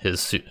up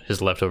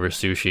his leftover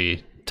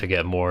sushi to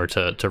get more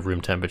to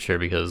room temperature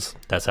because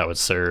that's how it's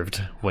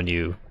served when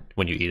you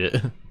eat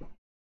it.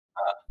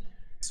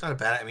 It's not a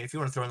bad. I mean, if you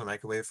want to throw it in the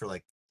microwave for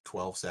like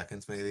 12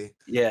 seconds, maybe.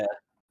 Yeah.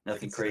 I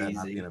Nothing can see that crazy.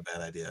 not being a bad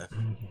idea.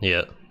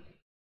 Yeah.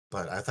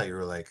 But I thought you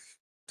were like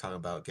talking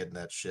about getting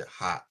that shit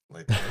hot.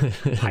 Like,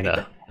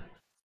 No.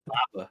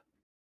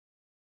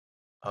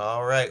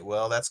 all right.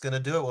 Well, that's gonna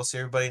do it. We'll see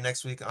everybody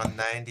next week on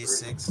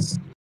 96.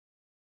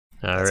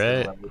 All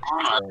right.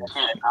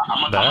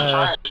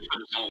 Bye.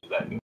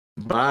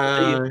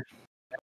 Bye.